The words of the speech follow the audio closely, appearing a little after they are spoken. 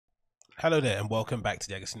Hello there, and welcome back to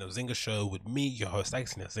the Agostinho Zinga show with me, your host,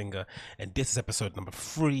 Agostinho Zinga, and this is episode number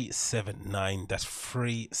 379. That's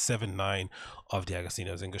 379 of the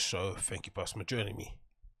Agostinho Zinga show. Thank you, boss, for joining me.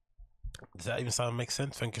 Does that even sound make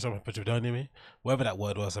sense? Thank you so much for joining me. Whatever that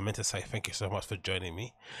word was, I meant to say thank you so much for joining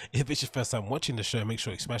me. If it's your first time watching the show, make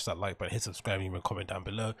sure you smash that like button, hit subscribe, and even comment down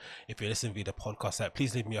below. If you're listening via the podcast app,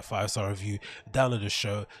 please leave me a 5-star review, download the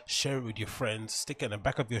show, share it with your friends, stick it in the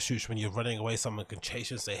back of your shoes when you're running away. Someone can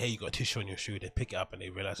chase you and say, hey, you got a tissue on your shoe. They pick it up and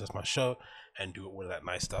they realize it's my show and do all of that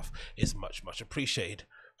nice stuff. It's much appreciated.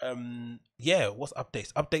 Yeah, what's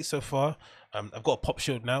updates so far? I've got a pop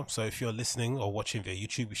shield now, so if you're listening or watching via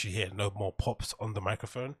YouTube, you should hear no more pops on the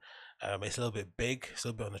microphone. It's a little bit big, it's a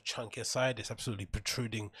little bit on the chunkier side. It's absolutely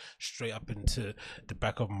protruding straight up into the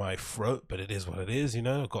back of my throat, but it is what it is.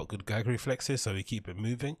 I've got good gag reflexes, so we keep it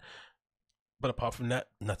moving. But apart from that,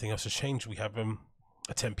 nothing else has changed. We have a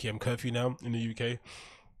 10 p.m. curfew now in the UK.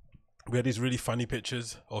 We had these really funny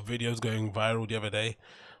pictures or videos going viral the other day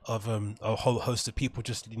of a whole host of people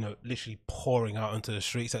just literally pouring out onto the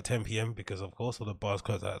streets at 10 p.m. because of course all the bars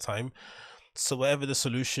closed at that time. So whatever the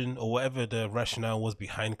solution or whatever the rationale was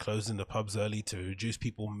behind closing the pubs early to reduce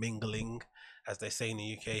people mingling, as they say in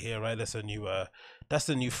the UK here, right? That's the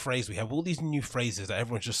new phrase. We have all these new phrases that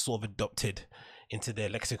everyone's just sort of adopted into their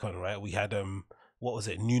lexicon, right? We had what was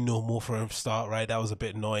it, new normal for a start, right? That was a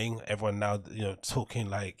bit annoying. Everyone now talking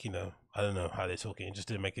like I don't know how they're talking. It just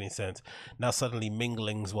didn't make any sense. Now suddenly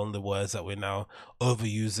mingling is one of the words that we're now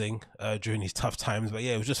overusing during these tough times. But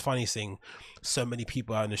yeah, it was just funny seeing so many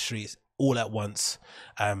people out in the streets all at once,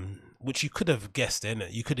 which you could have guessed,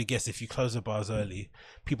 innit? You could have guessed if you close the bars early,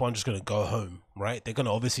 people aren't just going to go home, right? They're going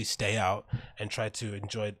to obviously stay out and try to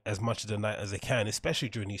enjoy as much of the night as they can, especially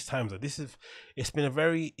during these times. Like it's been a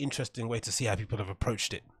very interesting way to see how people have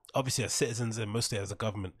approached it. Obviously as citizens and mostly as a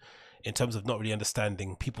government, in terms of not really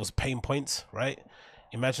understanding people's pain points, right?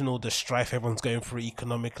 Imagine all the strife everyone's going through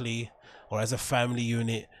economically or as a family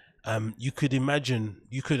unit. You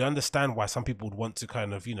could understand why some people would want to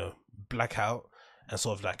kind of, black out and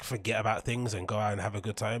sort of like forget about things and go out and have a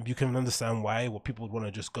good time. You can understand why people would want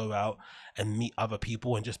to just go out and meet other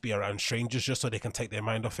people and just be around strangers just so they can take their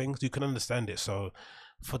mind off things. You can understand it. So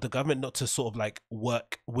for the government not to sort of like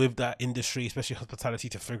work with that industry, especially hospitality,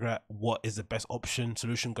 to figure out what is the best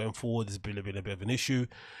solution going forward has been a bit of an issue,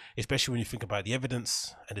 especially when you think about the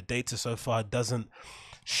evidence and the data so far doesn't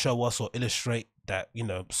show us or illustrate that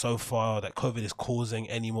so far that COVID is causing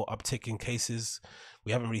any more uptick in cases.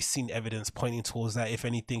 We haven't really seen evidence pointing towards that. If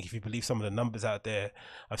anything, if you believe some of the numbers out there,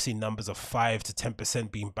 I've seen numbers of 5 to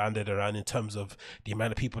 10% being banded around in terms of the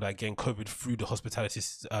amount of people that are getting COVID through the hospitality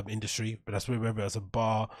industry. But that's whether it's a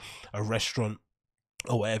bar, a restaurant,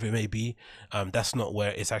 or whatever it may be. That's not where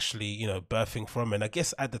it's actually birthing from. And I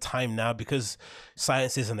guess at the time now, because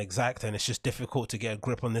science isn't exact and it's just difficult to get a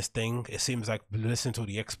grip on this thing, it seems like listening to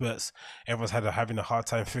the experts, everyone's having a hard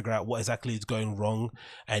time figuring out what exactly is going wrong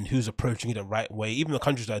and who's approaching it the right way. Even the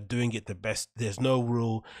countries that are doing it the best, there's no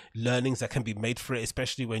real learnings that can be made for it,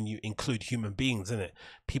 especially when you include human beings in it.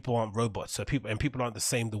 People aren't robots, so people aren't the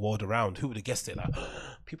same the world around. Who would have guessed it? Like,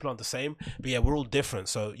 people aren't the same. But yeah, we're all different,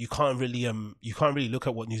 so you can't really look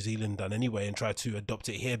at what New Zealand done anyway and try to adopt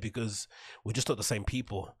it here, because we're just not the same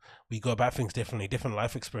people. We go about things differently, different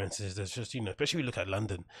life experiences. There's just especially if you look at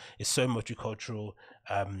London, it's so multicultural,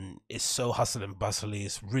 it's so hustle and bustly,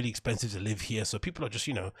 it's really expensive to live here, so people are just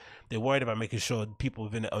they're worried about making sure people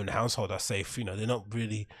within their own household are safe. They're not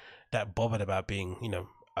really that bothered about being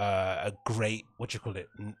a great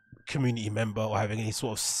community member or having any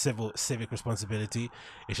sort of civic responsibility.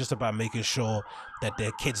 It's just about making sure that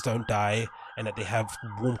their kids don't die and that they have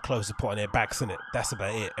warm clothes to put on their backs, in it. That's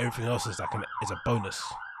about it. Everything else is is a bonus.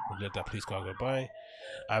 We'll let that police car go by.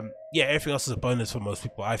 Yeah, everything else is a bonus for most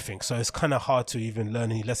people, I think. So it's kind of hard to even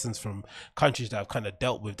learn any lessons from countries that have kind of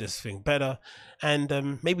dealt with this thing better,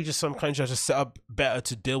 and maybe just some countries are just set up better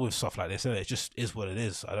to deal with stuff like this, and it just is what it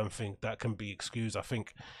is. I don't think that can be excused. I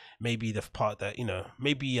think maybe the part that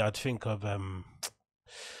maybe I'd think of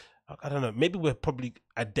I don't know, maybe we're probably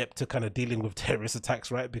adept to kind of dealing with terrorist attacks,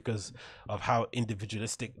 right? Because of how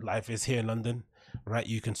individualistic life is here in London, right?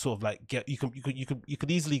 You can sort of like you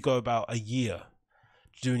could easily go about a year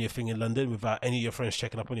doing your thing in London without any of your friends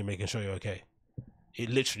checking up on you, making sure you're okay. It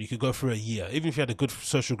literally, you could go through a year, even if you had a good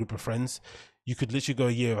social group of friends, you could literally go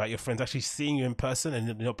a year without your friends actually seeing you in person and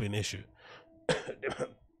it not be an issue.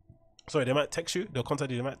 Sorry, they might text you, they'll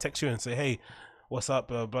contact you, they might text you and say, hey, what's up,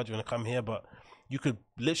 blah, do you want to come here? But you could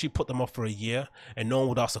literally put them off for a year and no one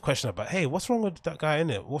would ask a question about, hey, what's wrong with that guy in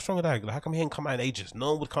it? What's wrong with that? How come he ain't come out in ages?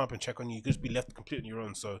 No one would come up and check on you. You could just be left completely on your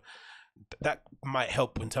own. So that might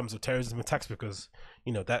help in terms of terrorism attacks, because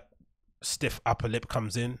that stiff upper lip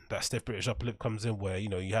comes in, that stiff British upper lip comes in, where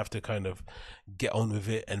you have to kind of get on with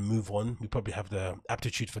it and move on. We probably have the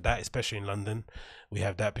aptitude for that, especially in London. We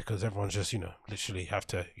have that because everyone's just literally you have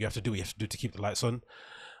to do what you have to do to keep the lights on.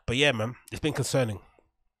 But yeah, man, it's been concerning.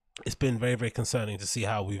 It's been very, very concerning to see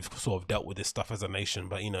how we've sort of dealt with this stuff as a nation.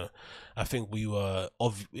 But I think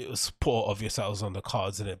it was poor obvious that was on the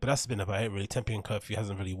cards in it. But that's been about it really. 10 p.m. curfew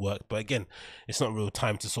hasn't really worked. But again, it's not real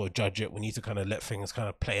time to sort of judge it. We need to kind of let things kind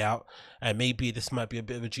of play out. And maybe this might be a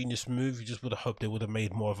bit of a genius move. You just would have hoped they would have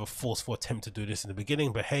made more of a forceful attempt to do this in the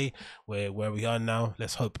beginning. But hey, where we are now,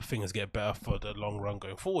 let's hope things get better for the long run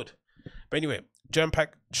going forward. But anyway,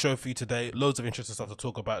 jam-packed show for you today. Loads of interesting stuff to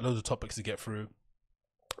talk about. Loads of topics to get through.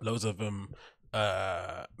 Loads of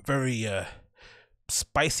very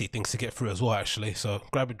spicy things to get through as well, actually. So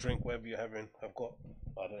grab a drink, whatever you're having. I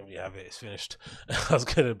don't really have it, it's finished. I was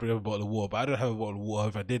gonna bring up a bottle of water, but I don't have a bottle of water.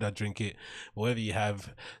 If I did, I'd drink it. Whatever you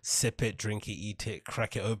have, sip it, drink it, eat it,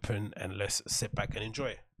 crack it open, and let's sit back and enjoy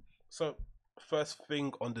it. So first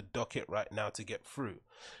thing on the docket right now to get through,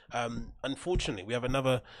 unfortunately we have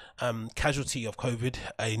another casualty of COVID.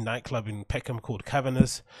 A nightclub in Peckham called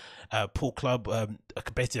Canavan, pool club,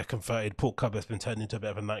 basically a converted pool club that's been turned into a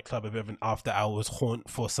bit of a nightclub, a bit of an after hours haunt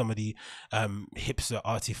for some of the hipster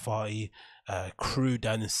arty-farty crew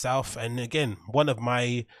down in South. And again, one of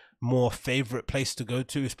my more favorite place to go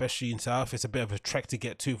to, especially in South. It's a bit of a trek to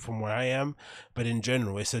get to from where I am, but in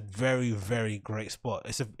general it's a very, very great spot.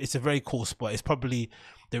 It's a very cool spot. It's probably,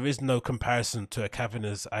 there is no comparison to a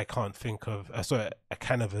Canavan's. I can't think of a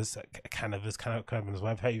Canavan's,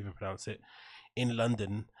 whatever you even pronounce it, in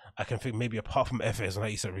London. I can think maybe apart from FS, and I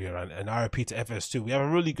used to be around, and RIP to FS too. We have a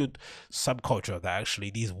really good subculture of that,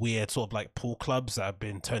 actually. These weird sort of like pool clubs that have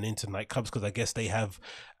been turned into nightclubs because I guess they have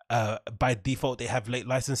by default they have late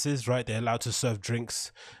licenses, right? They're allowed to serve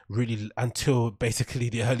drinks really until basically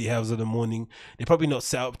the early hours of the morning. They're probably not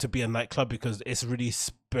set up to be a nightclub because it's really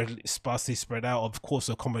sparsely spread out, of course,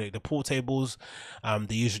 to accommodate the pool tables.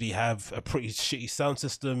 They usually have a pretty shitty sound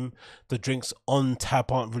system. The drinks on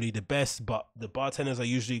tap aren't really the best, but the bartenders are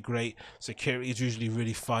usually great. Security is usually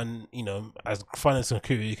really fun, as fun as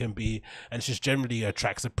security can be, and it just generally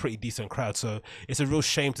attracts a pretty decent crowd. So it's a real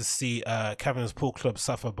shame to see Canavan's pool club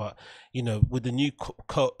suffer. But with the new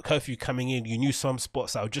curfew coming in, you knew some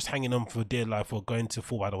spots that were just hanging on for dear life were going to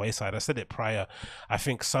fall by the wayside. I said it prior. I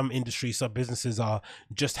think some industries, some businesses are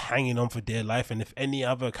just hanging on for dear life, and if any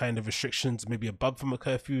other kind of restrictions, maybe above from a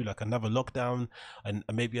curfew, like another lockdown, and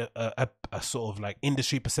maybe a sort of like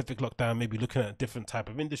industry specific lockdown, maybe looking at different type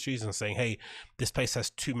of industries and saying, hey, this place has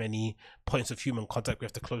too many points of human contact, we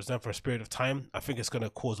have to close down for a period of time. I think it's going to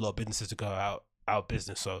cause a lot of businesses to go out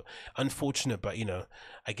business. So unfortunate, but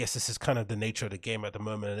I guess this is kind of the nature of the game at the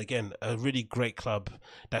moment. And again, a really great club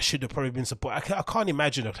that should have probably been supported. I can't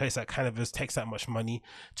imagine a place that kind of takes that much money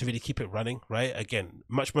to really keep it running, right? Again,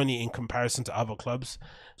 much money in comparison to other clubs.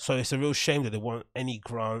 So it's a real shame that they want any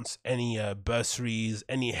grants, any bursaries,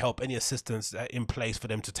 any help, any assistance in place for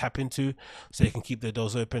them to tap into so they can keep their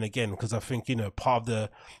doors open again. Because I think part of the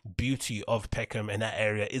beauty of Peckham in that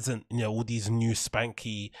area isn't all these new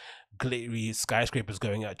spanky glittery skyscrapers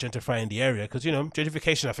going out gentrifying the area, because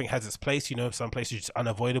gentrification I think has its place. Some places it's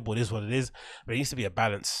unavoidable, it is what it is, but it needs to be a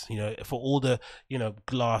balance. For all the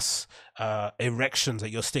glass erections that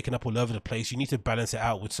you're sticking up all over the place, you need to balance it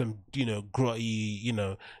out with some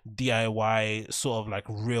grotty DIY sort of like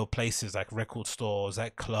real places, like record stores,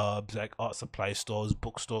 like clubs, like art supply stores,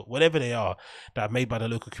 bookstores, whatever they are that are made by the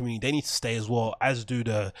local community. They need to stay as well, as do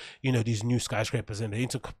the these new skyscrapers, and they need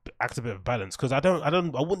to act a bit of balance. Because I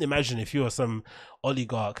wouldn't imagine if you are some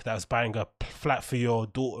oligarch that's buying a flat for your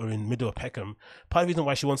daughter in middle of Peckham, part of the reason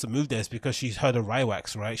why she wants to move there is because she's heard of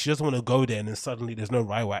Rywax, right? She doesn't want to go there and then suddenly there's no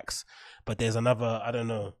Rywax, but there's another, I don't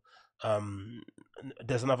know,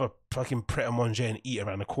 there's another fucking Pret a Manger and eat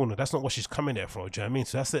around the corner. That's not what she's coming there for, do you know what I mean?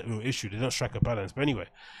 So that's the real issue. They don't strike a balance. But anyway,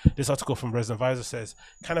 this article from Resident Advisor says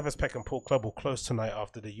Canavan's Peckham Pool Club will close tonight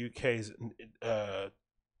after the UK's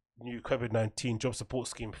new COVID-19 job support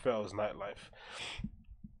scheme fails nightlife.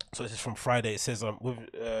 So this is from Friday. It says with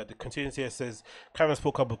the continuity, it says Canavan's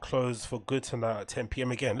Pool Club will close for good tonight at 10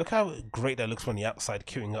 p.m. Again, look how great that looks from the outside,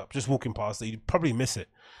 queuing up, just walking past it. You'd probably miss it,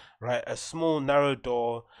 right? A small narrow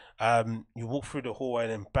door, you walk through the hallway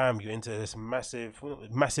and then bam, you're into this massive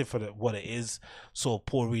for what it is, sort of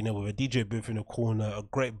pool arena with a DJ booth in the corner, a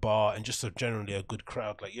great bar, and just generally a good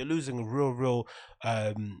crowd. Like, you're losing a real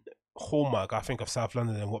hallmark, I think, of South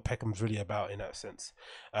London and what Peckham's really about in that sense.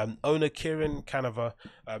 Owner Kieran Canavan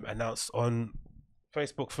announced on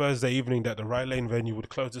Facebook Thursday evening that the Right Lane venue would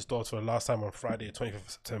close its doors for the last time on Friday, 25th of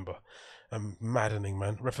September. Maddening,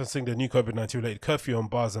 man. Referencing the new COVID-19 related curfew on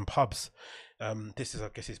bars and pubs. This is, I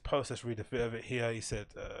guess, his post. Let's read a bit of it here. He said,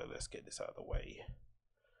 let's get this out of the way.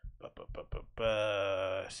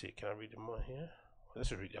 See, can I read it more here?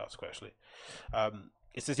 Let's read the article actually.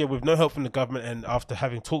 It says here, with no help from the government and after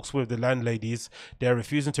having talks with the landladies, they are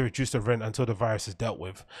refusing to reduce the rent until the virus is dealt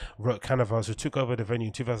with, wrote Canavan, who took over the venue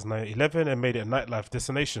in 2011 and made it a nightlife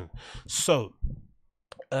destination. So,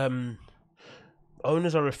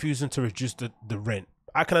 owners are refusing to reduce the rent.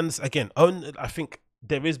 I can understand, again, I think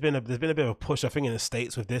there's been a bit of a push, I think, in the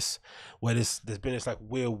States with this, where there's been this like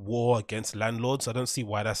weird war against landlords. I don't see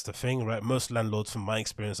why that's the thing, right? Most landlords, from my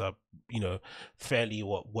experience, are, you know, fairly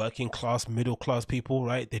working class, middle class people,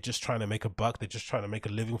 right? They're just trying to make a buck. They're just trying to make a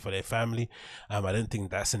living for their family. I don't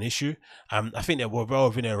think that's an issue. I think they were well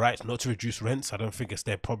within their right not to reduce rents. I don't think it's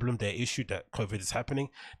their problem, their issue that COVID is happening.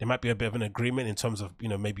 There might be a bit of an agreement in terms of, you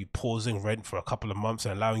know, maybe pausing rent for a couple of months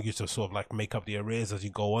and allowing you to sort of like make up the arrears as you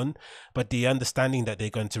go on. But the understanding that they're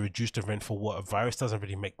going to reduce the rent for what a virus doesn't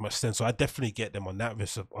really make much sense. So I definitely get them on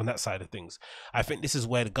that side of things. I think this is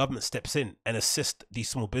where the government steps in and assist these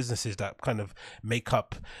small businesses that kind of make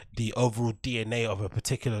up the overall DNA of a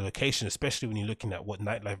particular location, especially when you're looking at what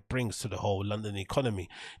nightlife brings to the whole London economy.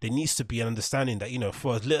 There needs to be an understanding that, you know,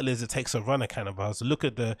 for as little as it takes to run a Canavan, look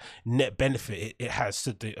at the net benefit it has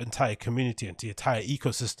to the entire community and to the entire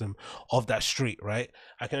ecosystem of that street, right?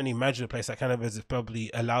 I can only imagine a place like Canavan is probably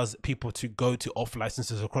allows people to go to off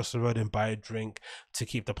licenses across the road and buy a drink to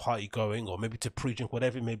keep the party going, or maybe to pre-drink,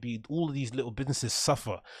 whatever it may be. All of these little businesses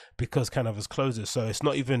suffer because Canavan's closes. So it's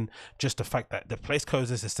not even just the fact that the place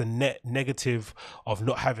closes, it's the net negative of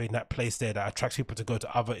not having that place there that attracts people to go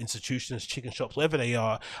to other institutions, chicken shops, wherever they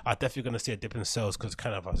are definitely going to see a dip in sales because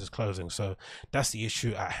Canavan's is closing. So that's the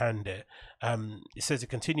issue at hand there. It says, it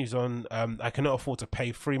continues on, I cannot afford to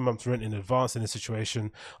pay 3 months rent in advance in this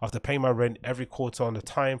situation after paying my rent every quarter on the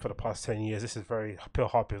time for the past 10 years. This is very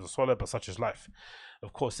hard pill to swallow, but such is life.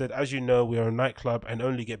 Of course, said, as you know, we are a nightclub and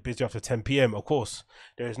only get busy after 10 p.m. Of course,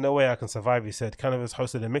 there is no way I can survive, he said. Canavan's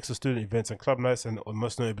hosted a mix of student events and club nights, and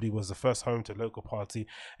most notably was the first home to local party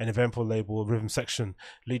and eventful label Rhythm Section.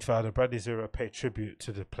 Lead founder Bradley Zero paid tribute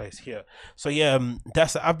to the place here. So yeah,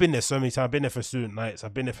 I've been there so many times. I've been there for student nights.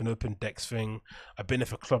 I've been there for an open decks thing. I've been there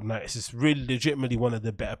for club nights. It's really legitimately one of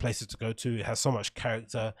the better places to go to. It has so much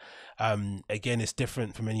character. Again, it's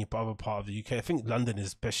different from any other part of the UK. I think London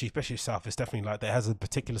is especially South, is definitely like that. It has a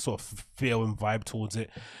particular sort of feel and vibe towards it.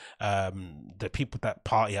 The people that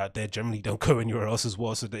party out there generally don't go anywhere else as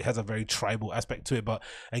well, so it has a very tribal aspect to it. But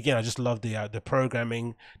again, I just love the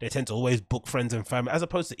programming. They tend to always book friends and family, as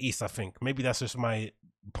opposed to East. I think maybe that's just my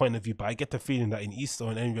point of view, but I get the feeling that in East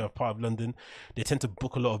or in any other part of London, they tend to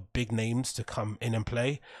book a lot of big names to come in and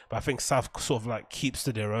play. But I think South sort of like keeps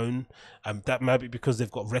to their own. That might be because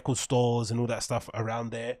they've got record stores and all that stuff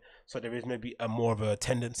around there, so there is maybe a more of a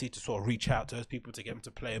tendency to sort of reach out to those people to get them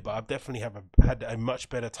to play. But I've definitely had a much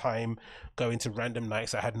better time going to random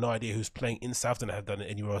nights. I had no idea who's playing in South than I have done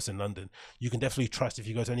it anywhere else in London. You can definitely trust, if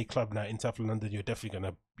you go to any club night in South London, you're definitely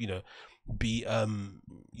gonna, you know, be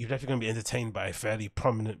you're definitely gonna be entertained by a fairly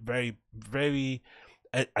prominent, very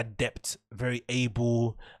adept, very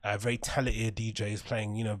able, very talented DJs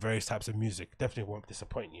playing, you know, various types of music. Definitely won't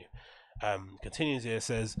disappoint you. Continues here,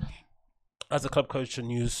 says, as the club closure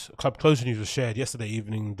news was shared yesterday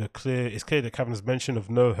evening, it's clear that Kavanagh's mention of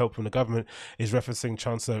no help from the government is referencing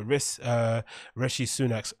Chancellor Rishi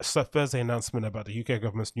Sunak's Thursday announcement about the UK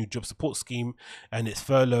government's new job support scheme and its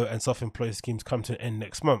furlough and self-employed schemes come to an end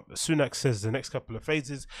next month. Sunak says the next couple of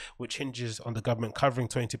phases, which hinges on the government covering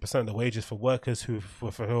 20% of the wages for workers who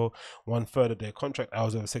fulfill 1/3 of their contract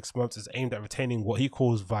hours over 6 months, is aimed at retaining what he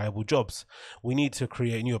calls viable jobs. We need to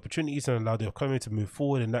create new opportunities and allow the economy to move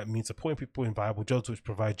forward, and that means supporting people in viable jobs which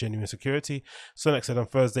provide genuine security. Sunak said on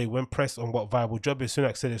Thursday, when pressed on what viable job is,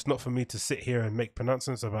 Sunak said, it's not for me to sit here and make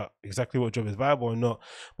pronouncements about exactly what job is viable or not,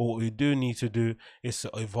 but what we do need to do is to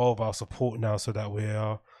evolve our support now so that we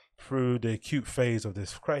are through the acute phase of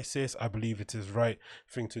this crisis. I believe it is right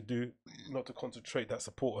thing to do, not to concentrate that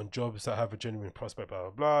support on jobs that have a genuine prospect, blah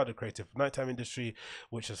blah blah. The creative nighttime industry,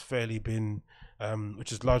 which has largely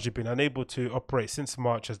been unable to operate since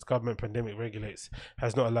March as the government pandemic regulates,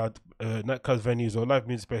 has not allowed nightclubs, venues or live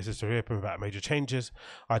music spaces to reopen without major changes.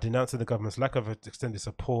 I denounced the government's lack of extended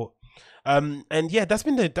support. And yeah, that's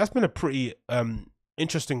been a pretty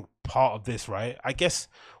interesting part of this, right? I guess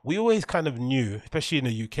we always kind of knew, especially in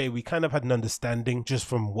the UK, we kind of had an understanding just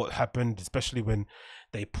from what happened, especially when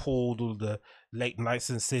they pulled all the late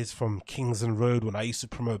licenses from Kingston Road when I used to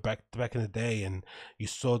promote back in the day, and you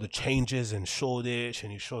saw the changes in Shoreditch,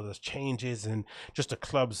 and you saw those changes in just the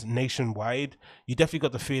clubs nationwide. You definitely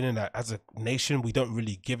got the feeling that as a nation we don't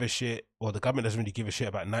really give a shit, or the government doesn't really give a shit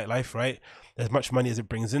about nightlife, right? As much money as it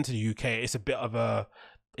brings into the UK, it's a bit of a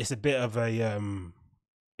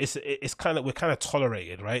it's kind of, we're kind of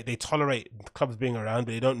tolerated, right? They tolerate clubs being around,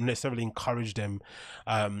 but they don't necessarily encourage them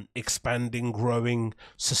expanding, growing,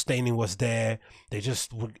 sustaining what's there. They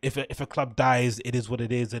just, if a club dies, it is what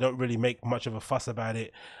it is. They don't really make much of a fuss about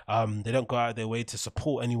it. They don't go out of their way to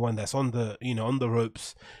support anyone that's on the, on the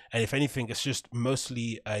ropes. And if anything, it's just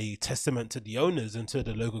mostly a testament to the owners and to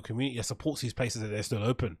the local community that supports these places that they're still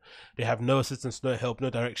open. They have no assistance, no help, no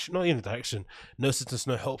direction, not even direction, no assistance,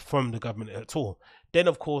 no help from the government at all. Then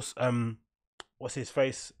of course, what's his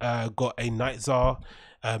face, got a night czar,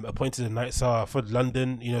 appointed a night czar for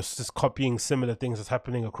London. Just copying similar things that's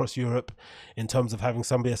happening across Europe in terms of having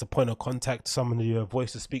somebody as a point of contact, someone a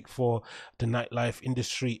voice to speak for the nightlife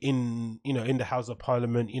industry in the House of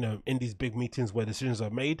Parliament, in these big meetings where decisions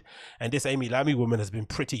are made. And this Amy Lammy woman has been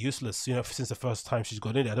pretty useless, since the first time she's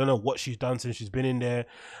got in there. I don't know what she's done since she's been in there.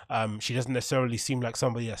 She doesn't necessarily seem like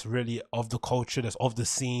somebody that's really of the culture, that's of the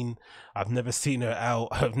scene. I've never seen her out.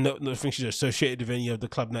 I've no think she's associated with any of the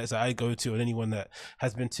club nights that I go to, or anyone that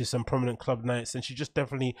has been to some prominent club nights, and she just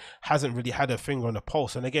definitely hasn't really had her finger on the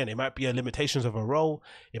pulse. And again, it might be a limitations of her role,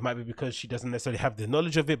 it might be because she doesn't necessarily have the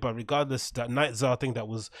knowledge of it, but regardless, that night czar thing, that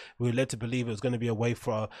was, we were led to believe it was going to be a way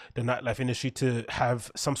for the nightlife industry to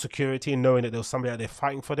have some security, and knowing that there was somebody out there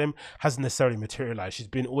fighting for them, hasn't necessarily materialized. She's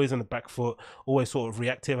been always on the back foot, always sort of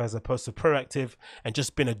reactive as opposed to proactive, and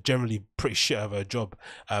just been a generally pretty shit of her job.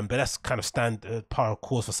 But that's kind of standard par of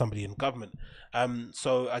course for somebody in government.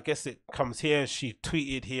 So I guess it comes here. She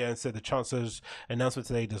tweeted here and said the Chancellor's announcement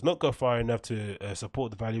today does not go far enough to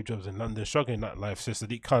support the value jobs in London struggling nightlife. So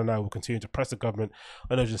Sadiq Khan and I will continue to press the government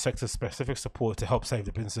on urgent sector specific support to help save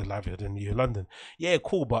the businesses livelihood in New London. Yeah,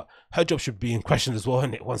 cool, but her job should be in question as well,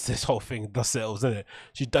 isn't it? Once this whole thing does settles, isn't it?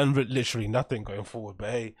 She's done literally nothing going forward, but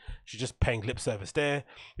hey, she's just paying lip service there.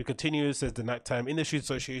 We continue, says the Nighttime Industry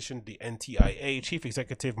Association, the NTIA. Chief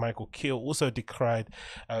Executive Michael Keel also decried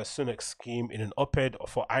Sunak's scheme in an op-ed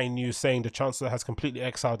for iNews, saying the Chancellor has completely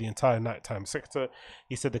exiled the entire nighttime sector.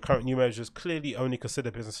 He said the current new measures clearly only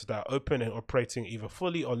consider businesses that are open and operating either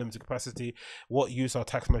fully or limited capacity. What use are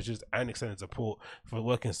tax measures and extended support for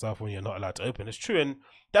working staff when you're not allowed to open? It's true, and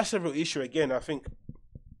that's a real issue. Again, I think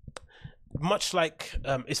much like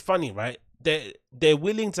it's funny, right? They're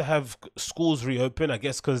willing to have schools reopen, I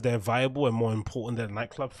guess, because they're viable and more important than a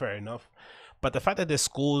nightclub. Fair enough. But the fact that there's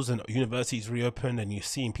schools and universities reopened, and you're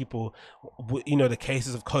seeing people, the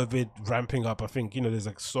cases of COVID ramping up. I think, there's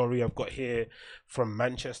a story I've got here from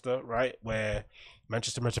Manchester, right, where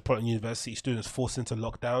Manchester Metropolitan University students forced into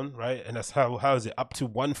lockdown, right? And that's how is it up to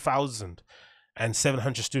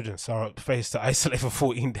 1,700 students are faced to isolate for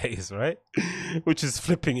 14 days, right? Which is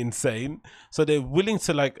flipping insane. So they're willing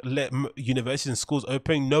to let universities and schools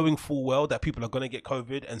open, knowing full well that people are going to get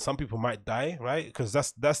COVID and some people might die, right? Because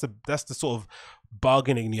that's the sort of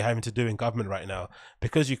bargaining you're having to do in government right now,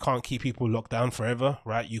 because you can't keep people locked down forever,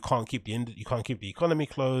 right? You can't keep the economy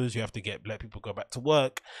closed. You have to let people go back to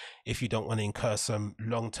work. If you don't want to incur some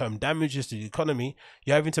long-term damages to the economy,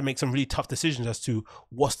 you're having to make some really tough decisions as to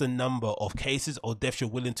what's the number of cases or deaths you're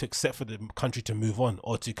willing to accept for the country to move on,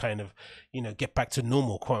 or to kind of get back to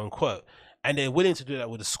normal, quote unquote. And they're willing to do that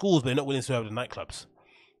with the schools, but they're not willing to have the nightclubs.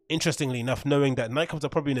 Interestingly enough, knowing that nightclubs are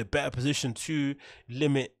probably in a better position to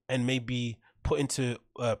limit and maybe put into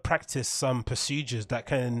practice some procedures that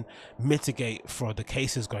can mitigate for the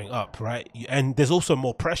cases going up, right? And there's also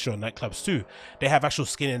more pressure on nightclubs too. They have actual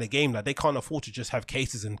skin in the game. Like, they can't afford to just have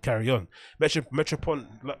cases and carry on.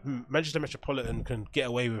 Manchester Metropolitan can get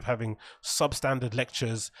away with having substandard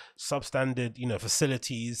lectures, substandard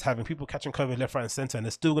facilities, having people catching COVID left, right and center, and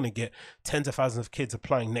they're still going to get tens of thousands of kids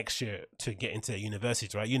applying next year to get into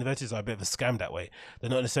universities, right? Universities are a bit of a scam that way.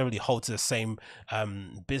 They're not necessarily hold to the same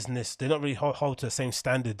business. They're not really hold to the same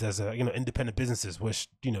standards as independent businesses, which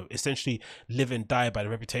essentially live and die by the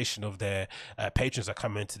reputation of their patrons that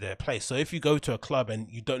come into their place. So if you go to a club and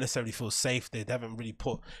you don't necessarily feel safe, they haven't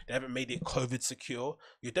made it COVID secure,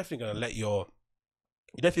 you're definitely going to let your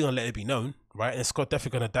you're definitely gonna let it be known, right? And it's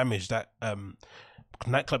definitely gonna damage that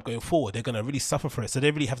nightclub going forward. They're gonna really suffer for it, so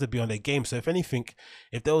they really have to be on their game. So if anything,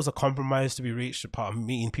 if there was a compromise to be reached, a part of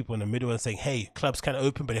meeting people in the middle and saying, hey, clubs can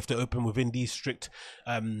open, but if they open within these strict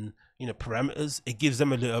parameters, it gives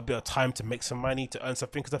them a little bit of time to make some money, to earn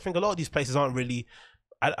something. Because I think a lot of these places aren't really,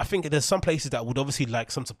 I think there's some places that would obviously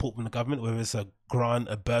like some support from the government, whether it's a grant,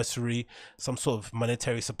 a bursary, some sort of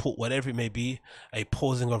monetary support, whatever it may be, a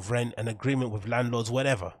pausing of rent, an agreement with landlords,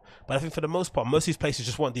 whatever. But I think for the most part, most of these places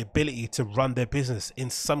just want the ability to run their business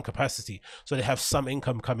in some capacity, so they have some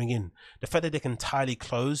income coming in. The fact that they can entirely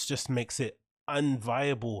close just makes it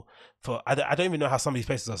unviable for, I don't even know how some of these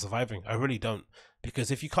places are surviving. I really don't,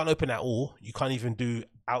 because if you can't open at all, you can't even do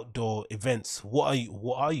outdoor events. What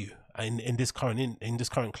are you in this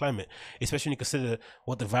current climate, especially when you consider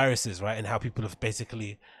what the virus is, right? And how people have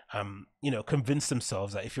basically convinced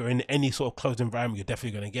themselves that if you're in any sort of closed environment, you're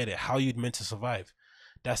definitely going to get it. How are you meant to survive?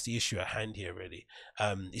 That's the issue at hand here, really.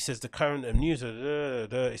 It says the current news.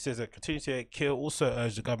 It says that continue to kill also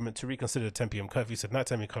urged the government to reconsider the 10 p.m. curfew. Said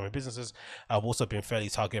nighttime economic businesses have also been fairly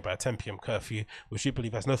targeted by a 10 p.m. curfew, which we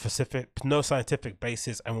believe has no scientific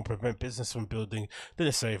basis and will prevent business from building the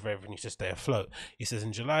necessary revenue to stay afloat. He says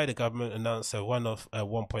in July the government announced a one-off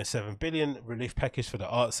 1.7 billion relief package for the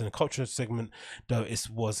arts and cultural segment, though it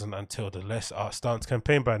wasn't until the Less Art Stance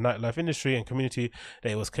campaign by nightlife industry and community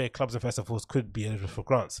that it was clear clubs and festivals could be eligible for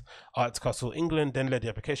grants. Arts Council England then led the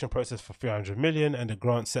application process for 300 million, and the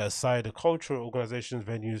grant set aside the cultural organisations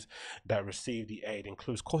venues that received the aid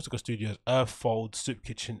includes Corsica Studios, Earthfold, Soup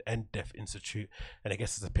Kitchen, and Deaf Institute. And I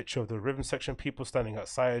guess it's a picture of the Ribbon section, people standing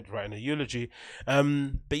outside writing a eulogy.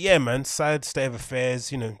 But yeah, man, sad state of affairs.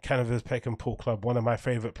 Canavan's Peckham Pool Club, one of my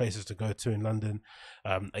favourite places to go to in London.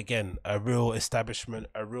 Again, a real establishment,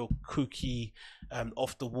 a real kooky,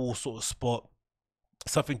 off the wall sort of spot.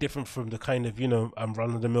 Something different from the kind of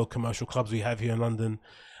run-of-the-mill commercial clubs we have here in London.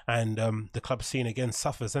 And the club scene again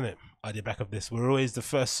suffers, isn't it, at the back of this? We're always the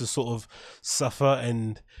first to sort of suffer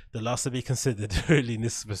and the last to be considered, really, in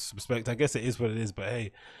this respect. I guess it is what it is, but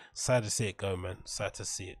hey, sad to see it go, man. Sad to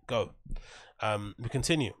see it go. We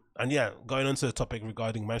continue, and yeah, going on to the topic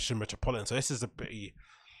regarding Manchester Metropolitan. So this is a pretty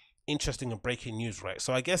interesting and breaking news, right?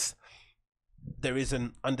 So I guess there is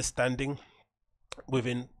an understanding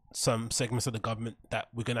within some segments of the government that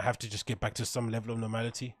we're going to have to just get back to some level of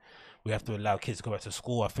normality. We have to allow kids to go back to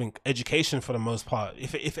school. I think education, for the most part,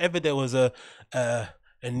 if ever there was a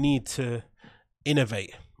need to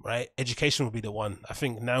innovate, right, education would be the one. I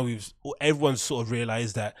think now everyone's sort of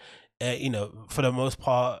realized that for the most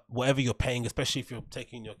part, whatever you're paying, especially if you're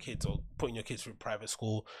taking your kids or putting your kids through private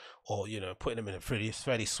school, or putting them in a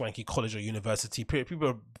fairly swanky college or university, people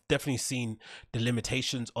have definitely seen the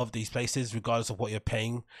limitations of these places, regardless of what you're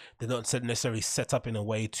paying. They're not necessarily set up in a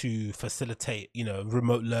way to facilitate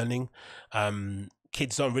remote learning.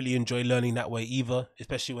 Kids don't really enjoy learning that way either,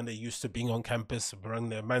 especially when they're used to being on campus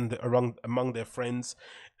among their friends.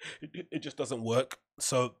 It just doesn't work.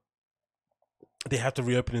 So they have to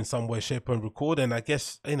reopen in some way, shape, and record. And I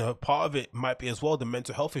guess part of it might be as well the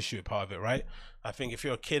mental health issue part of it, right? I think if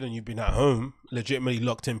you're a kid and you've been at home, legitimately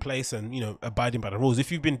locked in place and abiding by the rules,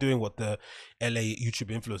 if you've been doing what the LA YouTube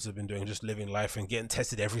influencers have been doing, just living life and getting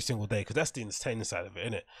tested every single day, because that's the entertaining side of it,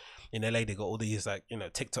 isn't it? In LA they got all these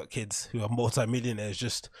TikTok kids who are multi-millionaires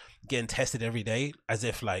just getting tested every day, as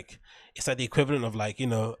if it's like the equivalent of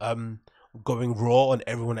going raw on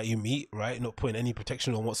everyone that you meet, right? Not putting any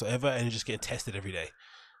protection on whatsoever, and you're just getting tested every day,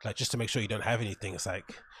 just to make sure you don't have anything.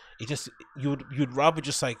 It's you'd rather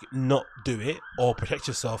just not do it or protect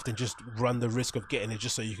yourself than just run the risk of getting it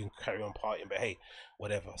just so you can carry on partying. But hey,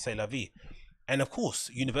 whatever, c'est la vie. And of course,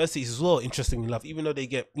 universities as well, interestingly enough, even though they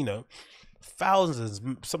get thousands,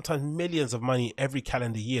 sometimes millions of money every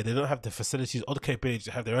calendar year, they don't have the facilities or the capability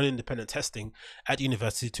to have their own independent testing at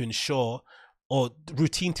university to ensure, or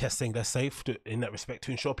routine testing, let's say, in that respect,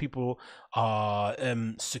 to ensure people are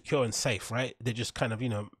secure and safe, right? They just kind of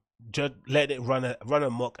just let it run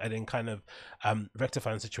amok and then kind of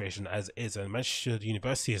rectify the situation as is. And Manchester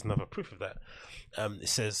University is another proof of that. It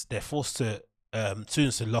says they're forced to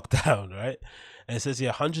students to lock down, right? And it says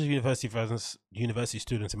here, hundreds of university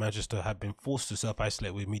students in Manchester have been forced to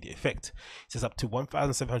self-isolate with immediate effect. It says up to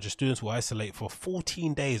 1,700 students will isolate for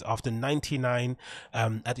 14 days after 99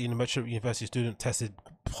 at the University student tested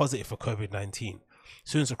positive for COVID-19.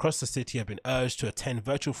 Students across the city have been urged to attend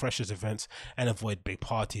virtual freshers events and avoid big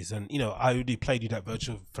parties. And, you know, I already played you that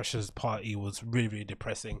virtual freshers party was really, really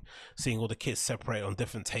depressing, seeing all the kids separate on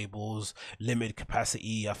different tables, limited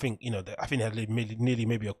capacity. I think, you know, I think they had nearly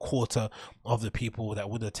maybe a quarter of the people that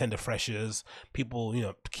would attend the freshers, people, you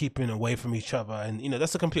know, keeping away from each other. And, you know,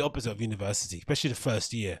 that's the complete opposite of university, especially the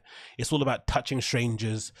first year. It's all about touching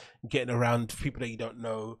strangers, getting around people that you don't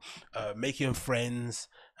know, making friends,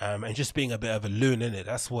 and just being a bit of a loon in it.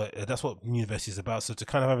 That's what university is about. So to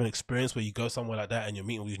kind of have an experience where you go somewhere like that and you're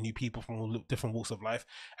meeting with new people from all different walks of life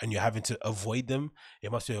and you're having to avoid them,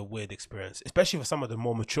 it must be a weird experience, especially for some of the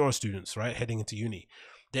more mature students, right, heading into uni.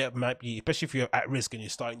 There might be, especially if you're at risk and you're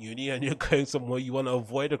starting uni and you're going somewhere, you want to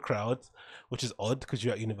avoid a crowd, which is odd because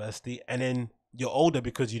you're at university, and then you're older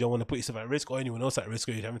because you don't want to put yourself at risk or anyone else at risk,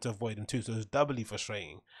 or you're having to avoid them too. So it's doubly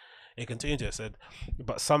frustrating. It continued to said,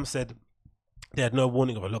 but some said they had no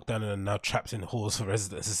warning of a lockdown and are now trapped in halls for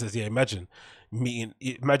residents. It says, yeah, imagine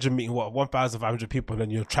meeting what 1,500 people and then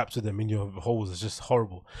you're trapped with them in your halls. It's just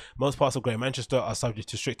horrible. Most parts of Greater Manchester are subject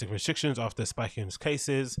to stricter restrictions after spiking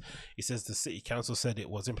cases. He says the city council said it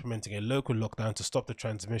was implementing a local lockdown to stop the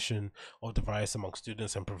transmission of the virus among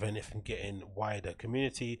students and prevent it from getting wider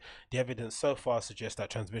community. The evidence so far suggests that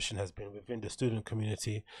transmission has been within the student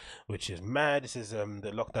community, which is mad. This is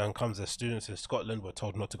the lockdown comes as students in Scotland were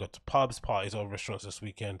told not to go to pubs, parties or restaurants this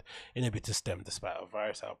weekend in a bid to stem the spat of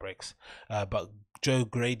virus outbreaks. But Joe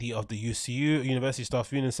Grady of the UCU University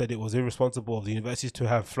Staff Union said it was irresponsible of the universities to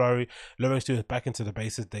have lowering students back into the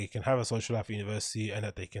basis they can have a social life at university and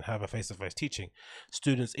that they can have a face-to-face teaching.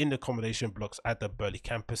 Students in the accommodation blocks at the Burley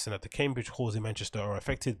campus and at the Cambridge halls in Manchester are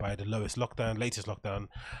affected by the latest lockdown.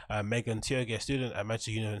 Megan Tioge, a student at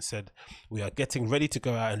Manchester Union, said, "We are getting ready to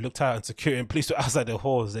go out and looked out and security and police were outside the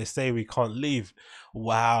halls. They say we can't leave."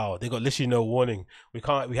 Wow, they got literally no warning. We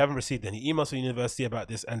haven't received any emails from the university about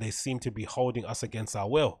this, and they seem to be holding us against our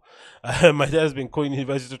will. My dad has been calling the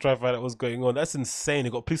university to try and find out what's going on. That's insane. They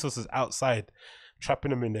got police officers outside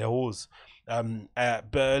trapping them in their halls.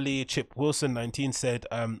 At Burley, Chip Wilson 19 said,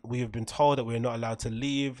 "We have been told that we're not allowed to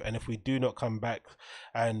leave, and if we do not come back,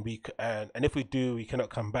 and if we do, we cannot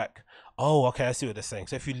come back." Oh, okay, I see what they're saying.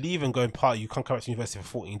 So if you leave and go and party, you can't come back to university for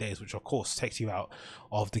 14 days, which of course takes you out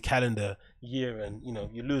of the calendar year, and you know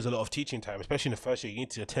you lose a lot of teaching time, especially in the first year. You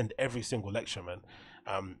need to attend every single lecture, man.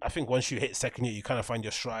 I think once you hit second year, you kind of find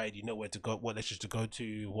your stride. You know where to go, what lectures to go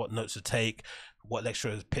to, what notes to take, what lecture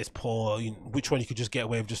is piss poor, which one you could just get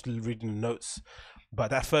away with just reading the notes. But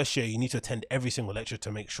that first year, you need to attend every single lecture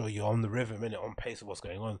to make sure you're on the rhythm and on pace of what's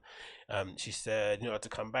going on. She said, to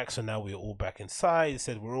come back. So now we're all back inside. She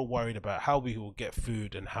said, we're all worried about how we will get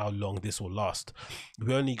food and how long this will last.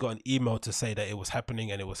 We only got an email to say that it was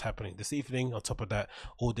happening, and it was happening this evening. On top of that,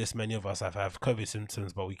 all this, many of us have COVID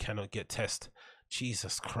symptoms, but we cannot get tests.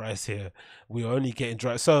 Jesus Christ, here we're only getting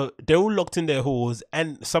dry. So they're all locked in their halls,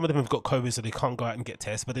 and some of them have got COVID, so they can't go out and get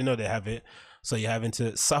tests, but they know they have it. So you're having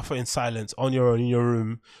to suffer in silence on your own in your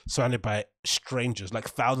room, surrounded by strangers, like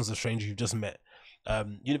thousands of strangers you've just met.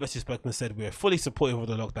 University spokesman said, "We are fully supportive of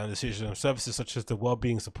the lockdown decision. Services such as the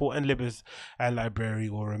wellbeing support and Libs and library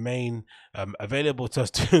will remain available to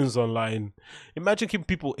students online." Imagine keeping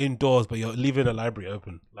people indoors, but you're leaving a library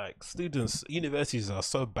open. Like, students, universities are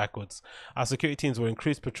so backwards. Our security teams will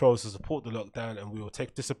increase patrols to support the lockdown, and we will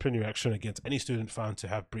take disciplinary action against any student found to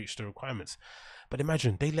have breached the requirements. But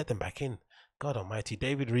imagine they let them back in. God almighty.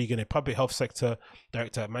 David Regan, a public health sector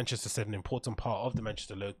director at Manchester, said an important part of the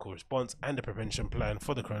Manchester local response and the prevention plan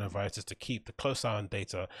for the coronavirus is to keep the close eye on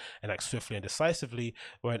data and act swiftly and decisively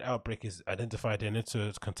where an outbreak is identified and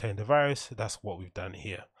to contain the virus. That's what we've done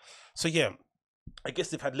here. So yeah, I guess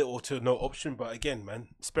they've had little to no option, but again, man,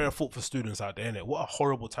 spare a thought for students out there, innit? What a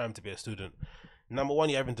horrible time to be a student. Number one,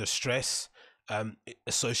 you're having to stress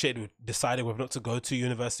associated with deciding whether or not to go to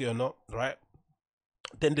university or not, right?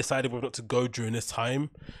 Then decided whether or not to go during this time.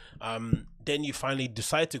 Then you finally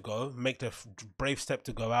decide to go, make the brave step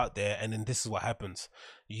to go out there, and then this is what happens.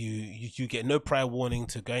 You get no prior warning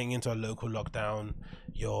to going into a local lockdown.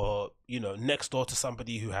 You're next door to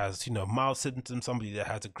somebody who has mild symptoms, somebody that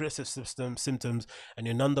has aggressive symptoms, and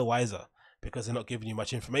you're none the wiser because they're not giving you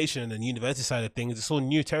much information. And the university side of things, it's all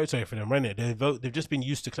new territory for them, right? They've just been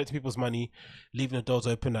used to collecting people's money, leaving the doors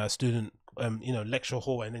open at a student lecture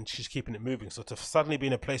hall, and then she's keeping it moving. So to suddenly be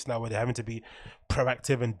in a place now where they're having to be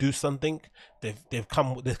proactive and do something, they've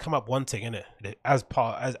come up one thing, innit? As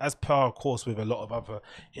per course with a lot of other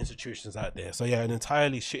institutions out there. So yeah, an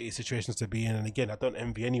entirely shitty situations to be in. And again, I don't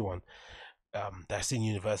envy anyone that's in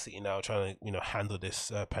university now trying to handle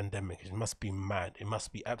this pandemic. It must be mad. It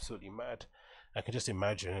must be absolutely mad. I can just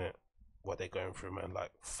imagine what they're going through, man.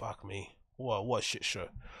 Like, fuck me. what a shit show.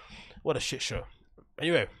 What a shit show.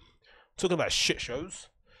 Anyway, talking about shit shows,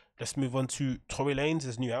 let's move on to Tory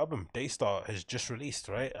Lanez' new album, Daystar, has just released,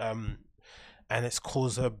 right? And it's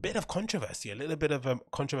caused a bit of controversy, a little bit of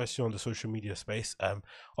controversy on the social media space.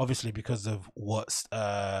 Obviously because of what's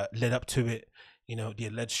led up to it. You know, the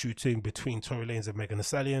alleged shooting between Tory Lanez and Megan Thee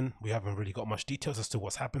Stallion. We haven't really got much details as to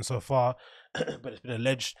what's happened so far, but it's been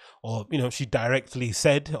alleged, or you know, she directly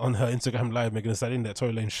said on her Instagram live, Megan Thee Stallion, that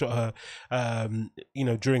Tory Lanez shot her, you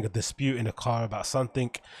know, during a dispute in a car about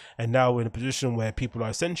something. And now we're in a position where people are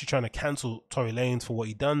essentially trying to cancel Tory Lanez for what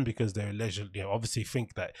he done because they're allegedly, you know, obviously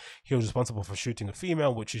think that he was responsible for shooting a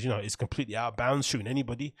female, which is, you know, is completely out of bounds, shooting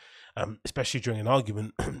anybody, especially during an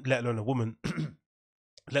argument, let alone a woman.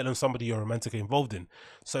 Let alone somebody you're romantically involved in.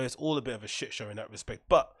 So it's all a bit of a shit show in that respect.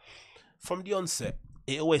 But from the onset,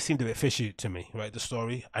 it always seemed a bit fishy to me, right? The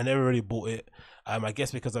story, I never really bought it. I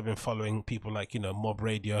guess because I've been following people like, you know, Mob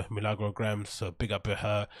Radio, Milagro Grams, so big up at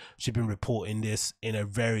her. She's been reporting this in a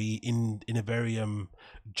very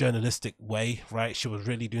journalistic way, right? She was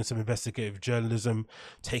really doing some investigative journalism,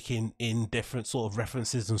 taking in different sort of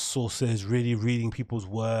references and sources, really reading people's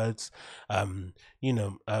words, you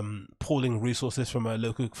know, pulling resources from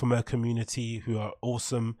her community who are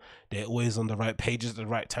awesome. They're always on the right pages at the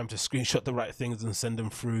right time to screenshot the right things and send them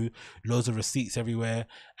through. Loads of receipts everywhere,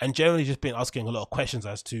 and generally just been asking a lot of questions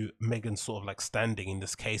as to Megan's sort of like standing in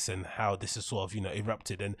this case and how this is sort of, you know,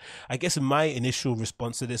 erupted. And I guess my initial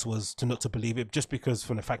response to this was to not to believe it, just because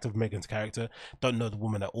from the fact of Megan's character, don't know the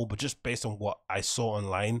woman at all, but just based on what I saw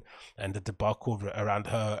online and the debacle around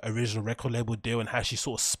her original record label deal and how she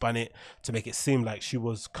sort of spun it to make it seem like she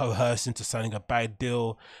was coerced into signing a bad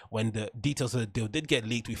deal. When the details of the deal did get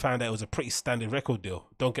leaked, we found out it was a pretty standard record deal.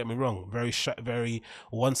 Don't get me wrong, very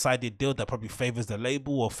one-sided deal that probably favors the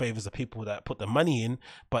label or favors the people that put the money in,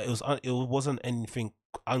 but it wasn't anything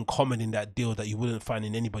uncommon in that deal that you wouldn't find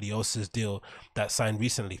in anybody else's deal that signed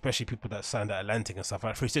recently, especially people that signed at Atlantic and stuff.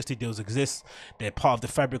 Like 360 deals exist, they're part of the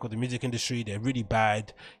fabric of the music industry, they're really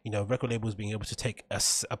bad. You know, record labels being able to take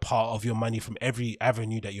a part of your money from every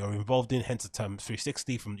avenue that you're involved in, hence the term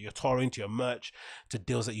 360, from your touring to your merch to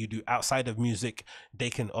deals that you do outside of music.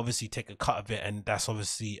 They can obviously take a cut of it, and that's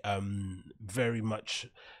obviously very much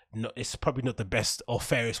it's probably not the best or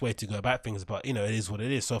fairest way to go about things, but you know, it is what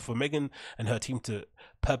it is. So for Megan and her team to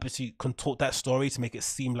purposely contort that story to make it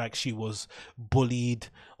seem like she was bullied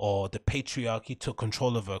or the patriarchy took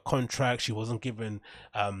control of her contract, she wasn't given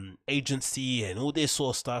agency and all this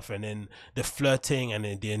sort of stuff, and then the flirting and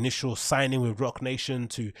then the initial signing with Rock Nation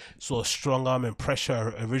to sort of strong arm and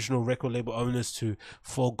pressure original record label owners to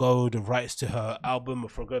forego the rights to her album or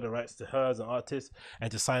forego the rights to her as an artist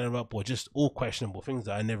and to sign her up, or just all questionable things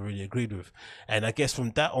that I never really agreed with. And I guess from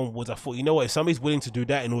that onwards, I thought, you know what, if somebody's willing to do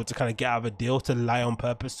that in order to kind of get out of a deal, to lie on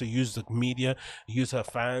purpose, to use the media, use her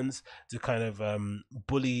fans to kind of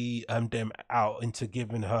bully them out into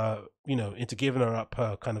giving her, you know, into giving her up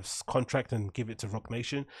her kind of contract and give it to Rock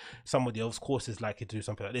Nation, somebody else, of course, is likely to do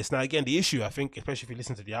something like this. Now again, the issue, I think, especially if you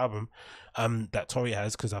listen to the album that Tory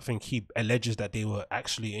has, because I think he alleges that they were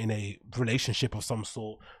actually in a relationship of some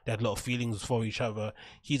sort, they had a lot of feelings for each other.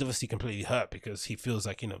 He's obviously completely hurt because he feels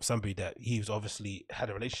like, you know, somebody that he's obviously had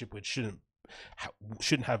a relationship with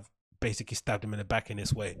shouldn't have basically stabbed him in the back in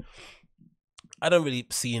this way. I don't really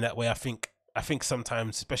see in that way. I think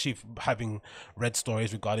sometimes, especially having read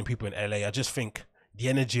stories regarding people in LA, I just think the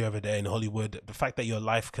energy over there in Hollywood, the fact that your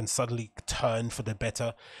life can suddenly turn for the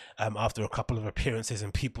better after a couple of appearances,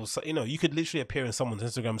 and people, you know, you could literally appear in someone's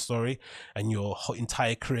Instagram story and your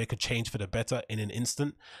entire career could change for the better in an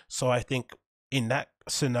instant. So I think in that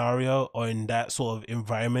scenario or in that sort of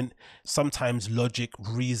environment, sometimes logic,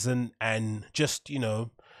 reason, and just, you know,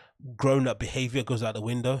 grown-up behavior goes out the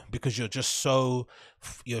window, because you're so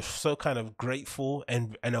kind of grateful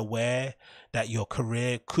and aware that your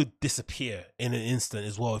career could disappear in an instant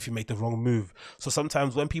as well if you make the wrong move. So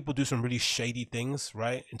sometimes when people do some really shady things,